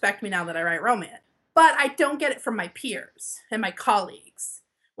don't respect me now that I write romance. But I don't get it from my peers and my colleagues.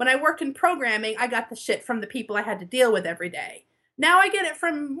 When I worked in programming, I got the shit from the people I had to deal with every day. Now I get it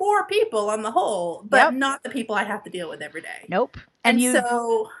from more people on the whole, but Yep. not the people I have to deal with every day. Nope. And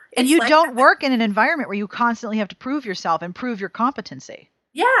so And it's you like, don't work in an environment where you constantly have to prove yourself and prove your competency.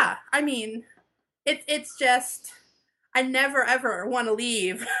 yeah, I mean, it's just, I never ever want to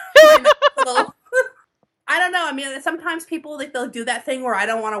leave my nice little. I don't know. I mean, sometimes people, like, they'll do that thing where I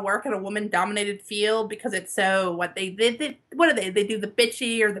don't want to work in a woman-dominated field because it's so what they what do they do the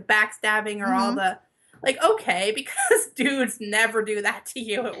bitchy or the backstabbing or all Mm-hmm. the, like, okay, because dudes never do that to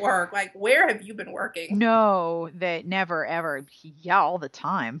you at work. Like, where have you been working? No, they never, ever. Yeah, all the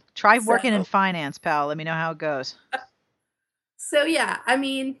time. Try working in So finance, pal. Let me know how it goes. so yeah, I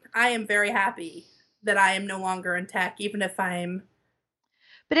mean, I am very happy that I am no longer in tech, even if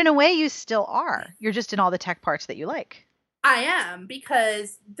But in a way, you still are. You're just in all the tech parts that you like. I am,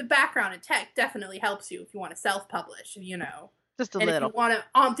 because the background in tech definitely helps you if you want to self-publish, you know. Just a And if you little. want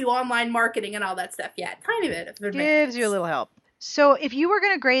to do online marketing and all that stuff, yeah, tiny bit of Gives you a advantage. little help. So if you were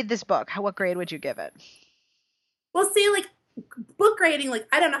going to grade this book, what grade would you give it? Well, see, like, book grading, like,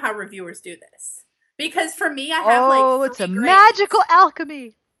 I don't know how reviewers do this. Because for me, I have like Oh, it's a 3 grades. magical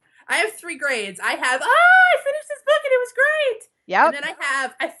alchemy. I have 3 grades. I have, I finished this book and it was great. And Yep. then I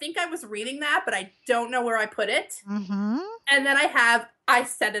have, I think I was reading that, but I don't know where I put it. Mm-hmm. And then I have, I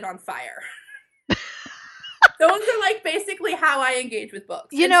set it on fire. Those are like basically how I engage with books.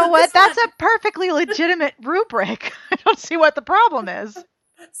 You And know so what? this That's one, a perfectly legitimate rubric. I don't see what the problem is.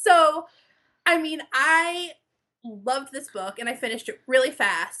 so I mean, I loved this book and I finished it really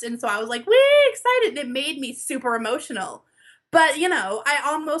fast. And so I was like, wee, excited. And it made me super emotional. But, you know, I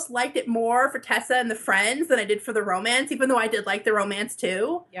almost liked it more for Tessa and the friends than I did for the romance, even though I did like the romance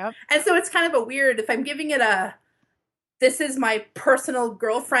too. Yep. And so it's kind of a weird, if I'm giving it a, this is my personal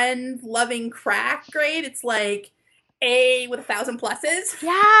girlfriend loving crack grade, it's like A with 1,000 pluses.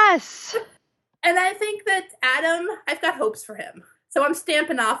 Yes. And I think that Adam, I've got hopes for him. So I'm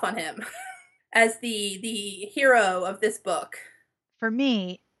stamping off on him as the hero of this book. For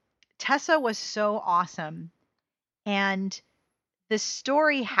me, Tessa was so awesome. And the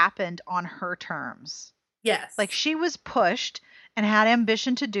story happened on her terms. Yes. Like she was pushed and had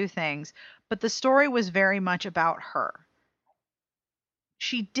ambition to do things, but the story was very much about her.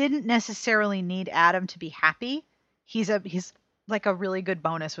 She didn't necessarily need Adam to be happy. He's like a really good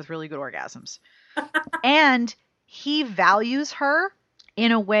bonus with really good orgasms. And he values her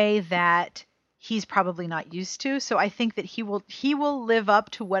in a way that he's probably not used to. So I think that he will live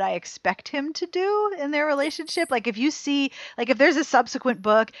up to what I expect him to do in their relationship. Like if you see, like if there's a subsequent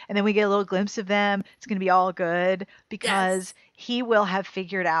book and then we get a little glimpse of them, it's going to be all good because Yes. he will have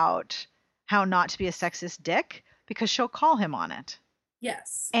figured out how not to be a sexist dick because she'll call him on it.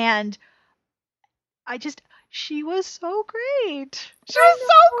 Yes. And she was so great. She was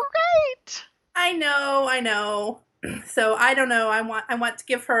so great. I know. So I don't know. I want to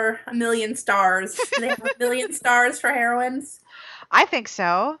give her 1,000,000 stars. Do they have 1,000,000 stars for heroines? I think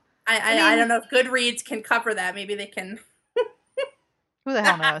so. I don't know if Goodreads can cover that. Maybe they can. Who the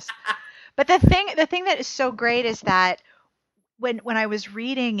hell knows? But the thing that is so great is that when I was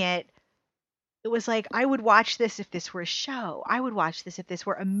reading it, it was like I would watch this if this were a show. I would watch this if this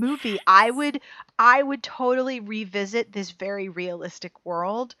were a movie. I would totally revisit this very realistic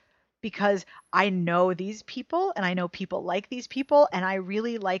world because I know these people and I know people like these people and I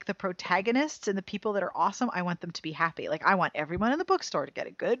really like the protagonists and the people that are awesome. I want them to be happy. Like I want everyone in the bookstore to get a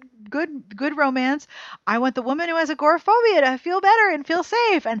good romance. I want the woman who has agoraphobia to feel better and feel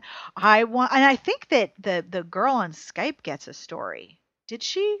safe. And I think that the girl on Skype gets a story. Did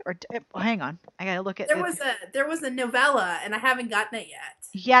she? Or hang on, I gotta look at. There was a novella, and I haven't gotten it yet.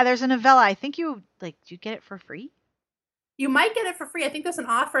 Yeah, there's a novella. I think you get it for free. You might get it for free. I think there's an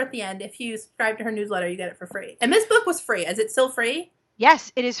offer at the end. If you subscribe to her newsletter, you get it for free. And this book was free. Is it still free?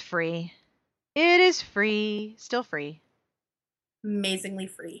 Yes, it is free. It is free. Still free. Amazingly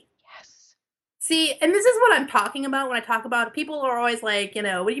free. Yes. See, and this is what I'm talking about when I talk about it. People are always like,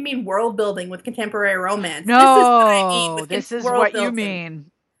 what do you mean world building with contemporary romance? This is what I mean No, with this is world what you building.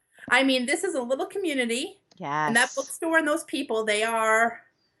 mean. I mean, this is a little community. And that Yes. bookstore and those people,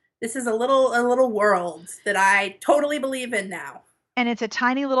 this is a little world that I totally believe in now. And it's a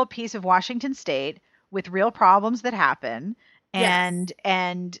tiny little piece of Washington state with real problems that happen. Yes.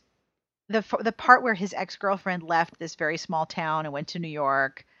 And the part where his ex-girlfriend left this very small town and went to New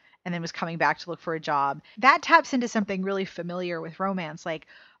York and then was coming back to look for a job, that taps into something really familiar with romance. Like,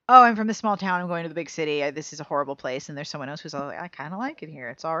 oh, I'm from this small town, I'm going to the big city, this is a horrible place, and there's someone else who's like, I kind of like it here,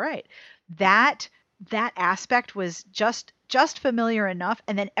 it's all right. That aspect was just familiar enough,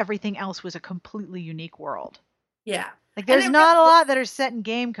 and then everything else was a completely unique world. Yeah. Like, there's not a lot that are set in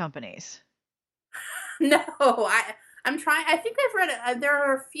game companies. No, I'm trying. I think I've read it. There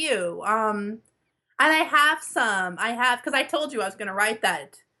are a few. And I have some. Because I told you I was going to write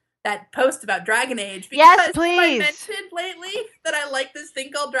that post about Dragon Age. Because Yes, please. I mentioned lately that I like this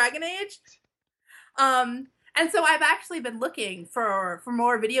thing called Dragon Age. And so I've actually been looking for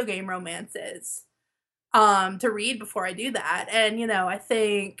more video game romances to read before I do that. And I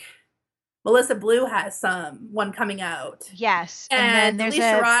think Melissa Blue has one coming out. Yes. And then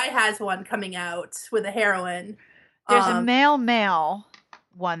Alicia Rye has one coming out with a heroine. There's a male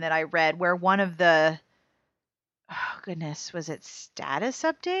one that I read where one of the, oh goodness, was it status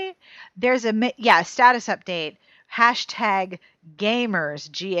update? There's status update. Hashtag gamers,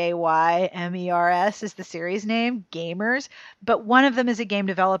 GAYMERS is the series name, gamers. But one of them is a game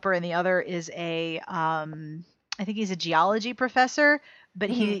developer and the other is I think he's a geology professor, but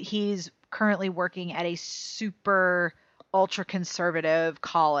he's currently working at a super ultra conservative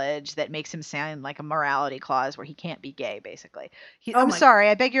college that makes him sound like a morality clause where he can't be gay, basically. I'm sorry,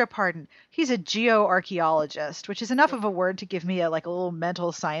 I beg your pardon. He's a geoarchaeologist, which is enough of a word to give me a little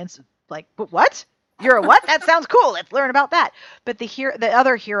mental science, like, what? You're a what? That sounds cool. Let's learn about that. But the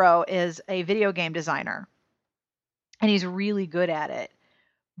other hero is a video game designer, and he's really good at it.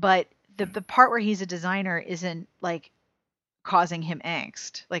 But the part where he's a designer isn't like causing him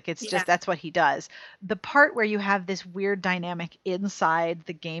angst. Like, it's just, that's what he does. The part where you have this weird dynamic inside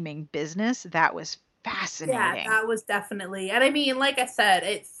the gaming business, that was fascinating. Yeah, that was definitely. And I mean, like I said,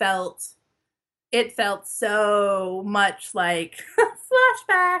 it felt so much like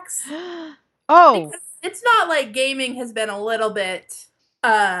flashbacks. Oh, because it's not like gaming has been a little bit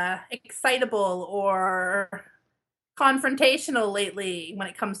excitable or confrontational lately when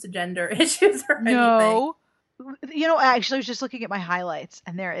it comes to gender issues or anything. Actually, I was just looking at my highlights,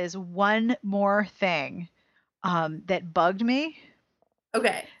 and there is one more thing that bugged me.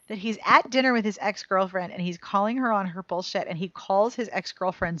 Okay. That he's at dinner with his ex-girlfriend, and he's calling her on her bullshit, and he calls his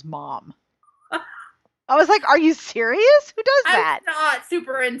ex-girlfriend's mom. I was like, are you serious? Who does that? I'm not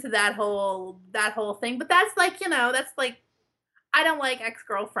super into that whole thing, but that's like, I don't like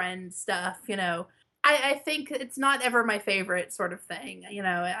ex-girlfriend stuff, I think it's not ever my favorite sort of thing.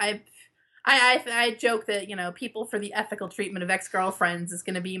 I joke that, people for the ethical treatment of ex-girlfriends is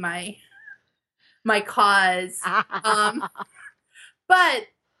going to be my cause. But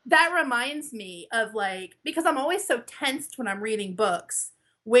that reminds me of because I'm always so tensed when I'm reading books,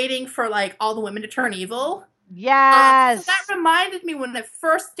 waiting for all the women to turn evil. Yes. So that reminded me when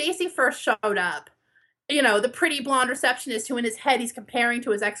Stacy first showed up. The pretty blonde receptionist who in his head he's comparing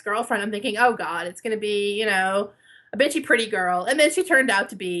to his ex-girlfriend. I'm thinking, oh God, it's going to be, a bitchy pretty girl. And then she turned out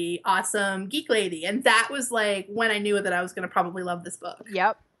to be awesome geek lady. And that was when I knew that I was going to probably love this book.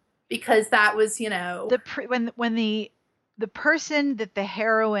 Yep. Because that was, when the person that the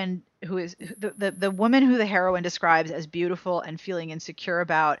heroine who is the woman who the heroine describes as beautiful and feeling insecure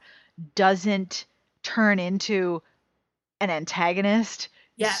about doesn't turn into an antagonist.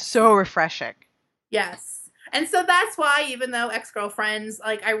 Yes. So refreshing. Yes. And so that's why, even though ex-girlfriends,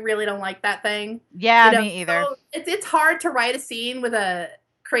 I really don't like that thing. Yeah, me either. So it's hard to write a scene with a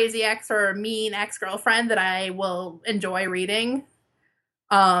crazy ex or a mean ex-girlfriend that I will enjoy reading.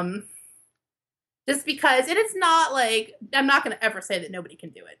 Just because it's not I'm not going to ever say that nobody can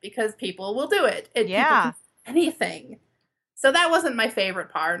do it, because people will do it. Yeah. Anything. So that wasn't my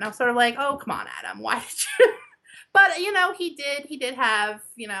favorite part. And I was sort of like, oh, come on, Adam, why did you... But, he did have,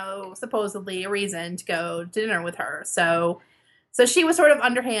 supposedly a reason to go to dinner with her. So she was sort of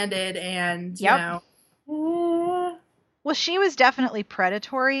underhanded and, Well, she was definitely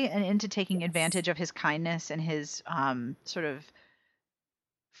predatory and into taking advantage of his kindness and his sort of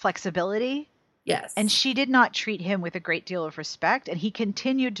flexibility. Yes. And she did not treat him with a great deal of respect, and he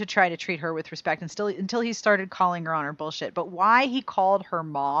continued to try to treat her with respect and still until he started calling her on her bullshit. But why he called her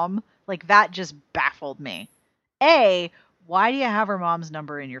mom, like that just baffled me. A, why do you have her mom's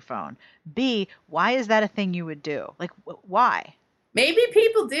number in your phone? B, why is that a thing you would do? Like why? Maybe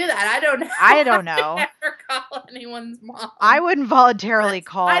people do that. I don't know. I don't know. I never call anyone's mom. I wouldn't voluntarily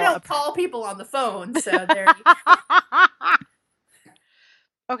call. I don't call people on the phone, so there you go.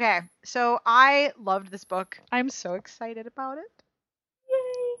 Okay, so I loved this book. I'm so excited about it.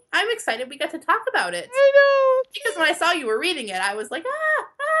 Yay. I'm excited we got to talk about it. I know. Because when I saw you were reading it, I was like,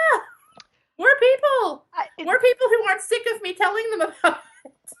 more people. More people who aren't sick of me telling them about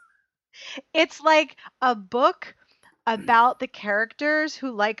it. It's like a book about the characters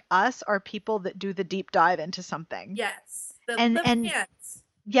who, like us, are people that do the deep dive into something. Yes. The fans.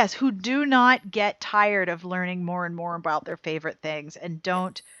 Yes, who do not get tired of learning more and more about their favorite things and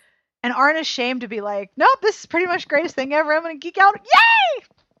aren't ashamed to be like, nope, this is pretty much the greatest thing ever. I'm going to geek out. Yay!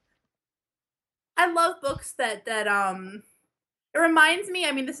 I love books that it reminds me,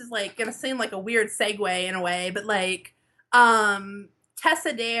 I mean, this is like going to seem like a weird segue in a way, but like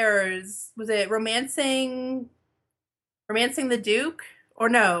Tessa Dare's, was it Romancing the Duke? Or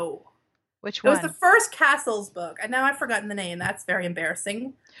no? Which one? It was the first Castles book. And now I've forgotten the name. That's very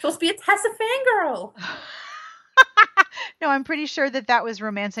embarrassing. Supposed to be a Tessa fangirl. No, I'm pretty sure that was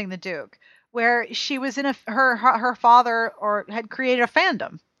Romancing the Duke, where she was in her father had created a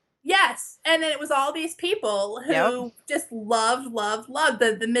fandom. Yes, and then it was all these people who just loved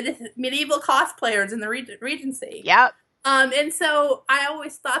the medieval cosplayers in the Regency. Yep. And so I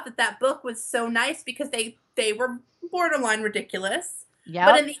always thought that book was so nice because they were borderline ridiculous. Yeah.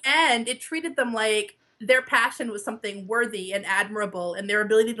 But in the end, it treated them like their passion was something worthy and admirable, and their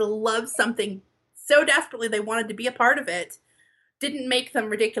ability to love something so desperately they wanted to be a part of it didn't make them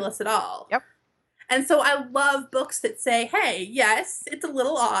ridiculous at all. Yep. And so I love books that say, hey, yes, it's a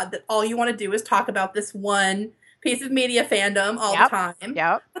little odd that all you want to do is talk about this one piece of media fandom all the time.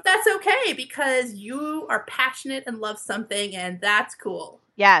 Yep. But that's okay because you are passionate and love something, and that's cool.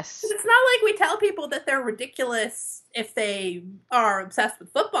 Yes. It's not like we tell people that they're ridiculous if they are obsessed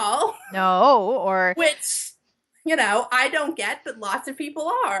with football. No, or... Which, I don't get, but lots of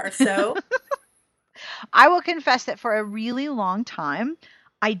people are, so... I will confess that for a really long time,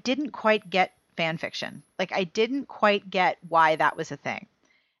 I didn't quite get fan fiction. Like, I didn't quite get why that was a thing.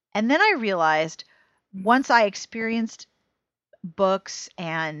 And then I realized once I experienced books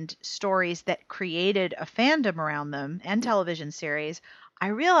and stories that created a fandom around them and television series, I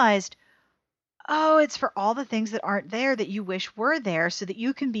realized, oh, it's for all the things that aren't there that you wish were there so that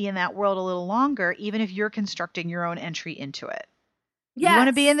you can be in that world a little longer, even if you're constructing your own entry into it. Yes. You want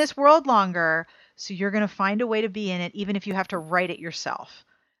to be in this world longer, so you're going to find a way to be in it, even if you have to write it yourself.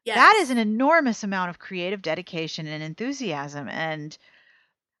 Yes. That is an enormous amount of creative dedication and enthusiasm. And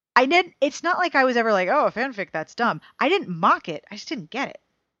it's not like I was ever like, oh, fanfic, that's dumb. I didn't mock it. I just didn't get it.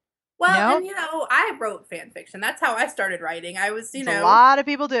 Well, and I wrote fan fiction. That's how I started writing. I was, a lot of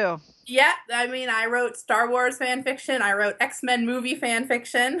people do. Yeah, I mean, I wrote Star Wars fan fiction. I wrote X-Men movie fan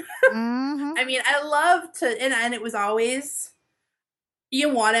fiction. Mm-hmm. I mean, I love to, and it was always, you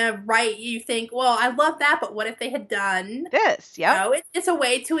want to write, you think, well, I love that, but what if they had done this? Yeah, it's a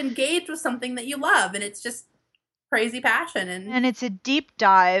way to engage with something that you love, and it's just crazy passion, and it's a deep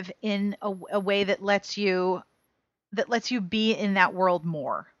dive in a way that lets you be in that world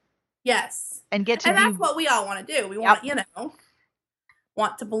more. Yes. And that's what we all want to do. We want,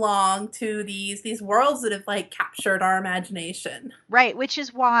 want to belong to these worlds that have like captured our imagination. Right, which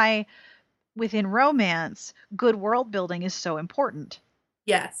is why within romance, good world building is so important.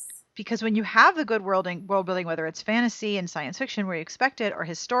 Yes. Because when you have the good world building, whether it's fantasy and science fiction where you expect it, or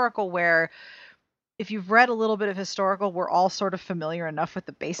historical where if you've read a little bit of historical, we're all sort of familiar enough with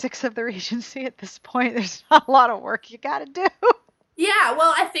the basics of the Regency at this point. There's not a lot of work you got to do. Yeah,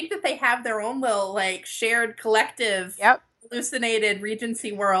 well, I think that they have their own little, like, shared collective hallucinated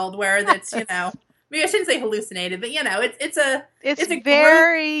Regency world where that's, maybe I shouldn't say hallucinated, but, it's a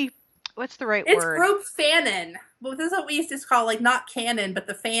very, group, what's the right word? It's group fanon. Well, this is what we used to call, like, not canon, but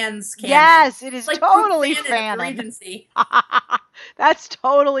the fans canon. Yes, it is like totally fanon. Regency. That's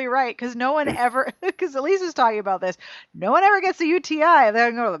totally right, because no one ever, because Elise was talking about this, no one ever gets a UTI if they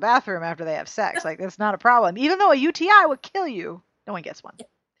don't go to the bathroom after they have sex. Like, that's not a problem. Even though a UTI would kill you. No one gets one.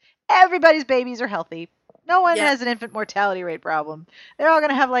 Everybody's babies are healthy. No one has an infant mortality rate problem. They're all going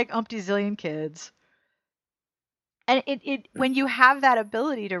to have like umpty zillion kids. And it when you have that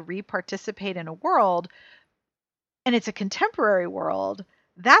ability to re-participate in a world, and it's a contemporary world,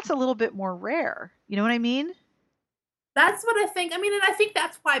 that's a little bit more rare. You know what I mean? That's what I think. I mean, and I think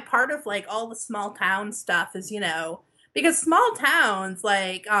that's why part of like all the small town stuff is, because small towns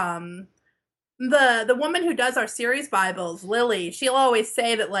like the woman who does our series Bibles, Lily, she'll always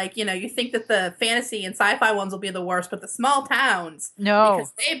say that like, you think that the fantasy and sci-fi ones will be the worst, but the small towns, No.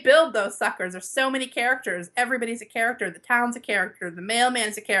 because they build those suckers. There's so many characters. Everybody's a character. The town's a character. The mailman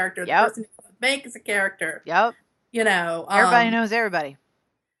is a character. The Yep. person at the bank is a character. Yep. You know, Everybody knows everybody.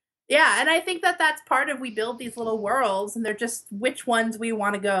 yeah, and I think that that's part of we build these little worlds, and they're just which ones we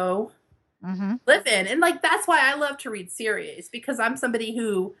want to go live in. And like that's why I love to read series, because I'm somebody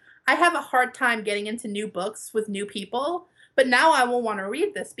who I have a hard time getting into new books with new people, but now I will want to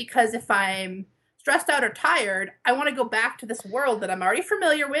read this because if I'm stressed out or tired, I want to go back to this world that I'm already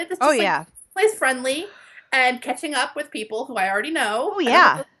familiar with. It's just yeah. Plays friendly and catching up with people who I already know. Oh yeah. I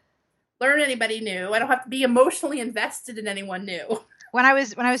don't have to learn anybody new. I don't have to be emotionally invested in anyone new. When I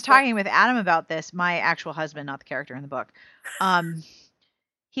was talking with Adam about this, my actual husband, not the character in the book,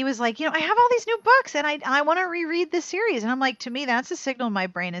 he was like, I have all these new books and I want to reread this series. And I'm like, to me, that's a signal my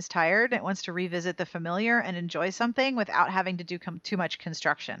brain is tired. It wants to revisit the familiar and enjoy something without having to do too much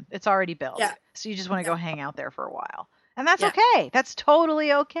construction. It's already built. Yeah. So you just want to go hang out there for a while. And that's okay. That's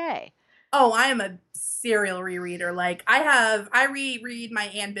totally okay. Oh, I am a serial rereader. Like I reread my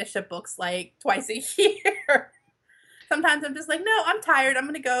Anne Bishop books like twice a year. Sometimes I'm just like, no, I'm tired. I'm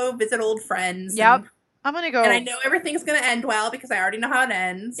going to go visit old friends. Yep. I'm going to go. And I know everything's going to end well because I already know how it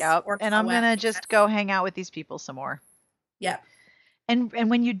ends. Yep. And I'm going to just go hang out with these people some more. Yep. And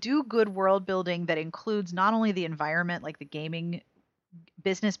when you do good world building that includes not only the environment, like the gaming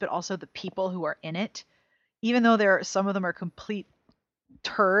business, but also the people who are in it, even though some of them are complete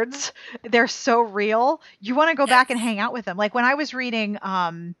turds, they're so real. You want to go back and hang out with them. Like when I was reading,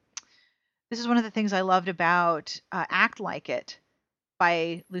 this is one of the things I loved about Act Like It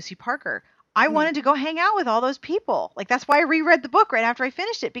by Lucy Parker. I wanted to go hang out with all those people. Like that's why I reread the book right after I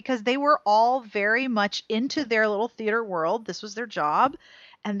finished it, because they were all very much into their little theater world. This was their job.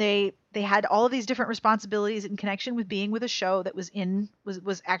 And they had all of these different responsibilities in connection with being with a show that was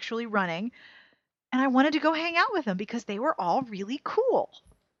actually running. And I wanted to go hang out with them because they were all really cool.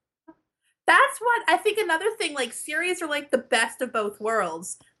 That's what I think. Another thing, like series are like the best of both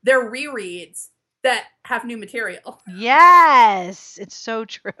worlds. They're rereads that have new material. Yes, it's so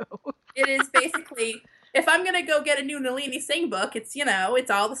true. It is basically, if I'm going to go get a new Nalini Singh book, it's,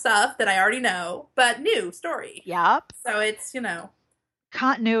 it's all the stuff that I already know, but new story. Yep. So it's,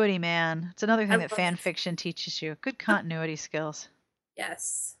 Continuity, man. It's another thing that fan fiction teaches you. Good continuity skills.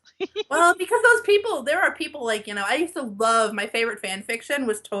 Yes. Well, because there are people like, I used to love, my favorite fan fiction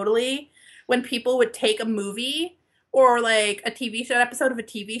was totally when people would take a movie or like a TV show, episode of a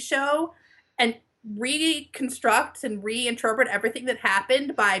TV show and reconstruct and reinterpret everything that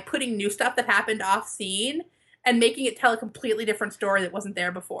happened by putting new stuff that happened off scene and making it tell a completely different story that wasn't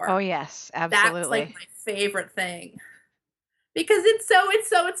there before. Oh yes, absolutely. That's like my favorite thing. Because it's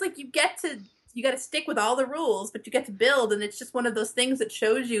like you got to stick with all the rules, but you get to build, and it's just one of those things that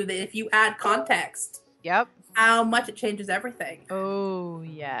shows you that if you add context, how much it changes everything. Oh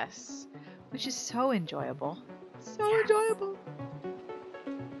yes. Which is so enjoyable. So enjoyable.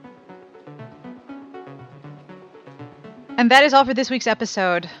 And that is all for this week's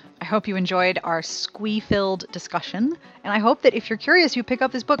episode. I hope you enjoyed our Squee-filled discussion. And I hope that if you're curious, you pick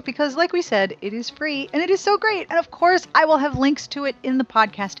up this book because, like we said, it is free and it is so great. And of course, I will have links to it in the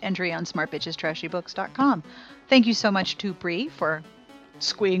podcast entry on smartbitchestrashybooks.com. Thank you so much to Bree for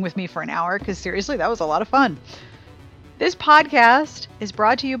squeeing with me for an hour because seriously, that was a lot of fun. This podcast is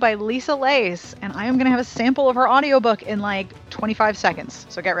brought to you by Lisa Lace, and I am going to have a sample of her audiobook in like 25 seconds.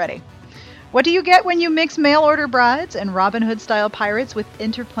 So get ready. What do you get when you mix mail-order brides and Robin Hood-style pirates with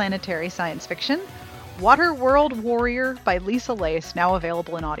interplanetary science fiction? Waterworld Warrior by Lisa Lace, now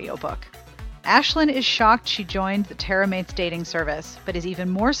available in audiobook. Ashlyn is shocked she joined the TerraMates dating service, but is even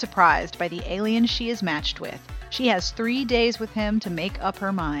more surprised by the alien she is matched with. She has 3 days with him to make up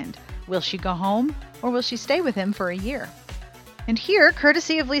her mind. Will she go home, or will she stay with him for a year? And here,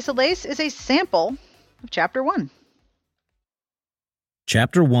 courtesy of Lisa Lace, is a sample of Chapter 1.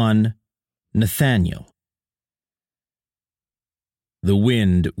 Chapter 1, Nathaniel. The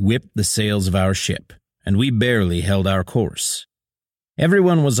wind whipped the sails of our ship, and we barely held our course.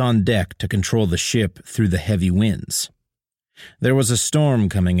 Everyone was on deck to control the ship through the heavy winds. There was a storm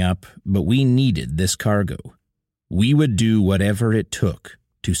coming up, but we needed this cargo. We would do whatever it took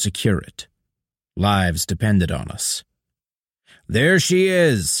to secure it. Lives depended on us. "There she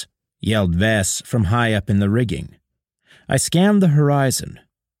is!" yelled Vess from high up in the rigging. I scanned the horizon.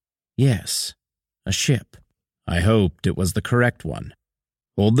 Yes, a ship. I hoped it was the correct one.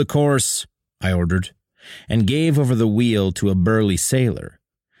 "Hold the course," I ordered. and gave over the wheel to a burly sailor.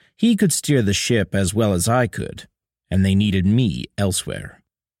 He could steer the ship as well as I could, and they needed me elsewhere.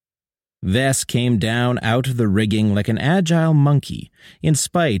 Vess came down out of the rigging like an agile monkey, in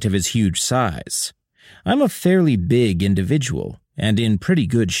spite of his huge size. I'm a fairly big individual, and in pretty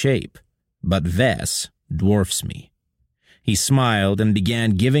good shape, but Vess dwarfs me. He smiled and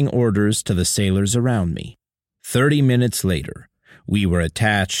began giving orders to the sailors around me. 30 minutes later, we were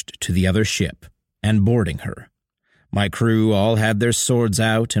attached to the other ship and boarding her. My crew all had their swords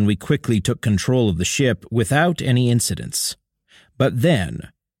out, and we quickly took control of the ship without any incidents. But then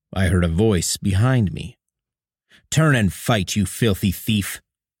I heard a voice behind me. "Turn and fight, you filthy thief!"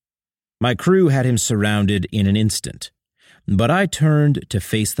 My crew had him surrounded in an instant, but I turned to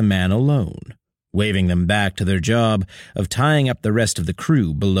face the man alone, waving them back to their job of tying up the rest of the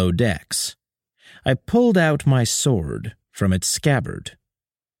crew below decks. I pulled out my sword from its scabbard.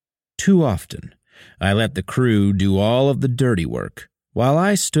 Too often, I let the crew do all of the dirty work while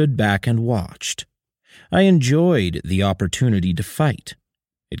I stood back and watched. I enjoyed the opportunity to fight.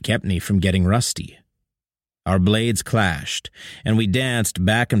 It kept me from getting rusty. Our blades clashed, and we danced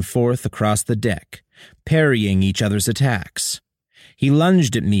back and forth across the deck, parrying each other's attacks. He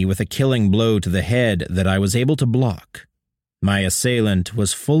lunged at me with a killing blow to the head that I was able to block. My assailant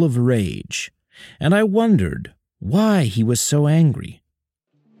was full of rage, and I wondered why he was so angry.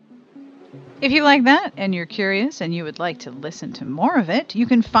 If you like that and you're curious and you would like to listen to more of it, you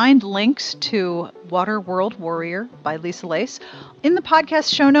can find links to Waterworld Warrior by Lisa Lace in the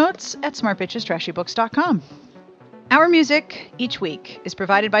podcast show notes at smartbitchestrashybooks.com. Our music each week is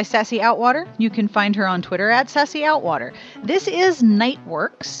provided by Sassy Outwater. You can find her on Twitter at Sassy Outwater. This is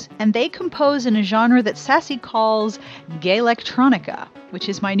Nightworks, and they compose in a genre that Sassy calls Gaelectronica, which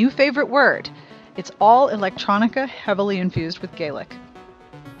is my new favorite word. It's all electronica heavily infused with Gaelic.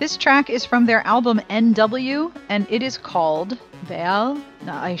 This track is from their album NW, and it is called Beal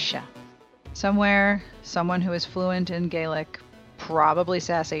na Aisha. Somewhere, someone who is fluent in Gaelic, probably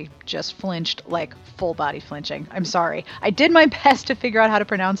Sassy, just flinched, like full body flinching. I'm sorry. I did my best to figure out how to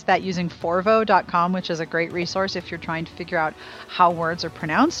pronounce that using forvo.com, which is a great resource if you're trying to figure out how words are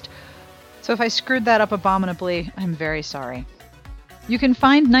pronounced. So if I screwed that up abominably, I'm very sorry. You can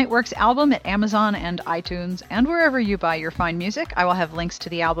find Nightworks' album at Amazon and iTunes, and wherever you buy your fine music. I will have links to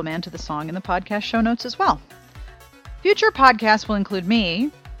the album and to the song in the podcast show notes as well. Future podcasts will include me,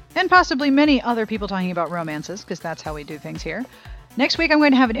 and possibly many other people talking about romances, because that's how we do things here. Next week I'm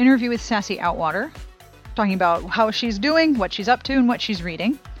going to have an interview with Sassy Outwater, talking about how she's doing, what she's up to, and what she's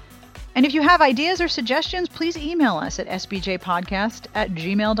reading. And if you have ideas or suggestions, please email us at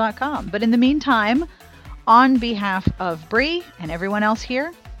sbjpodcast@gmail.com. But in the meantime, on behalf of Bree and everyone else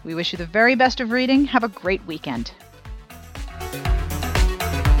here, we wish you the very best of reading. Have a great weekend.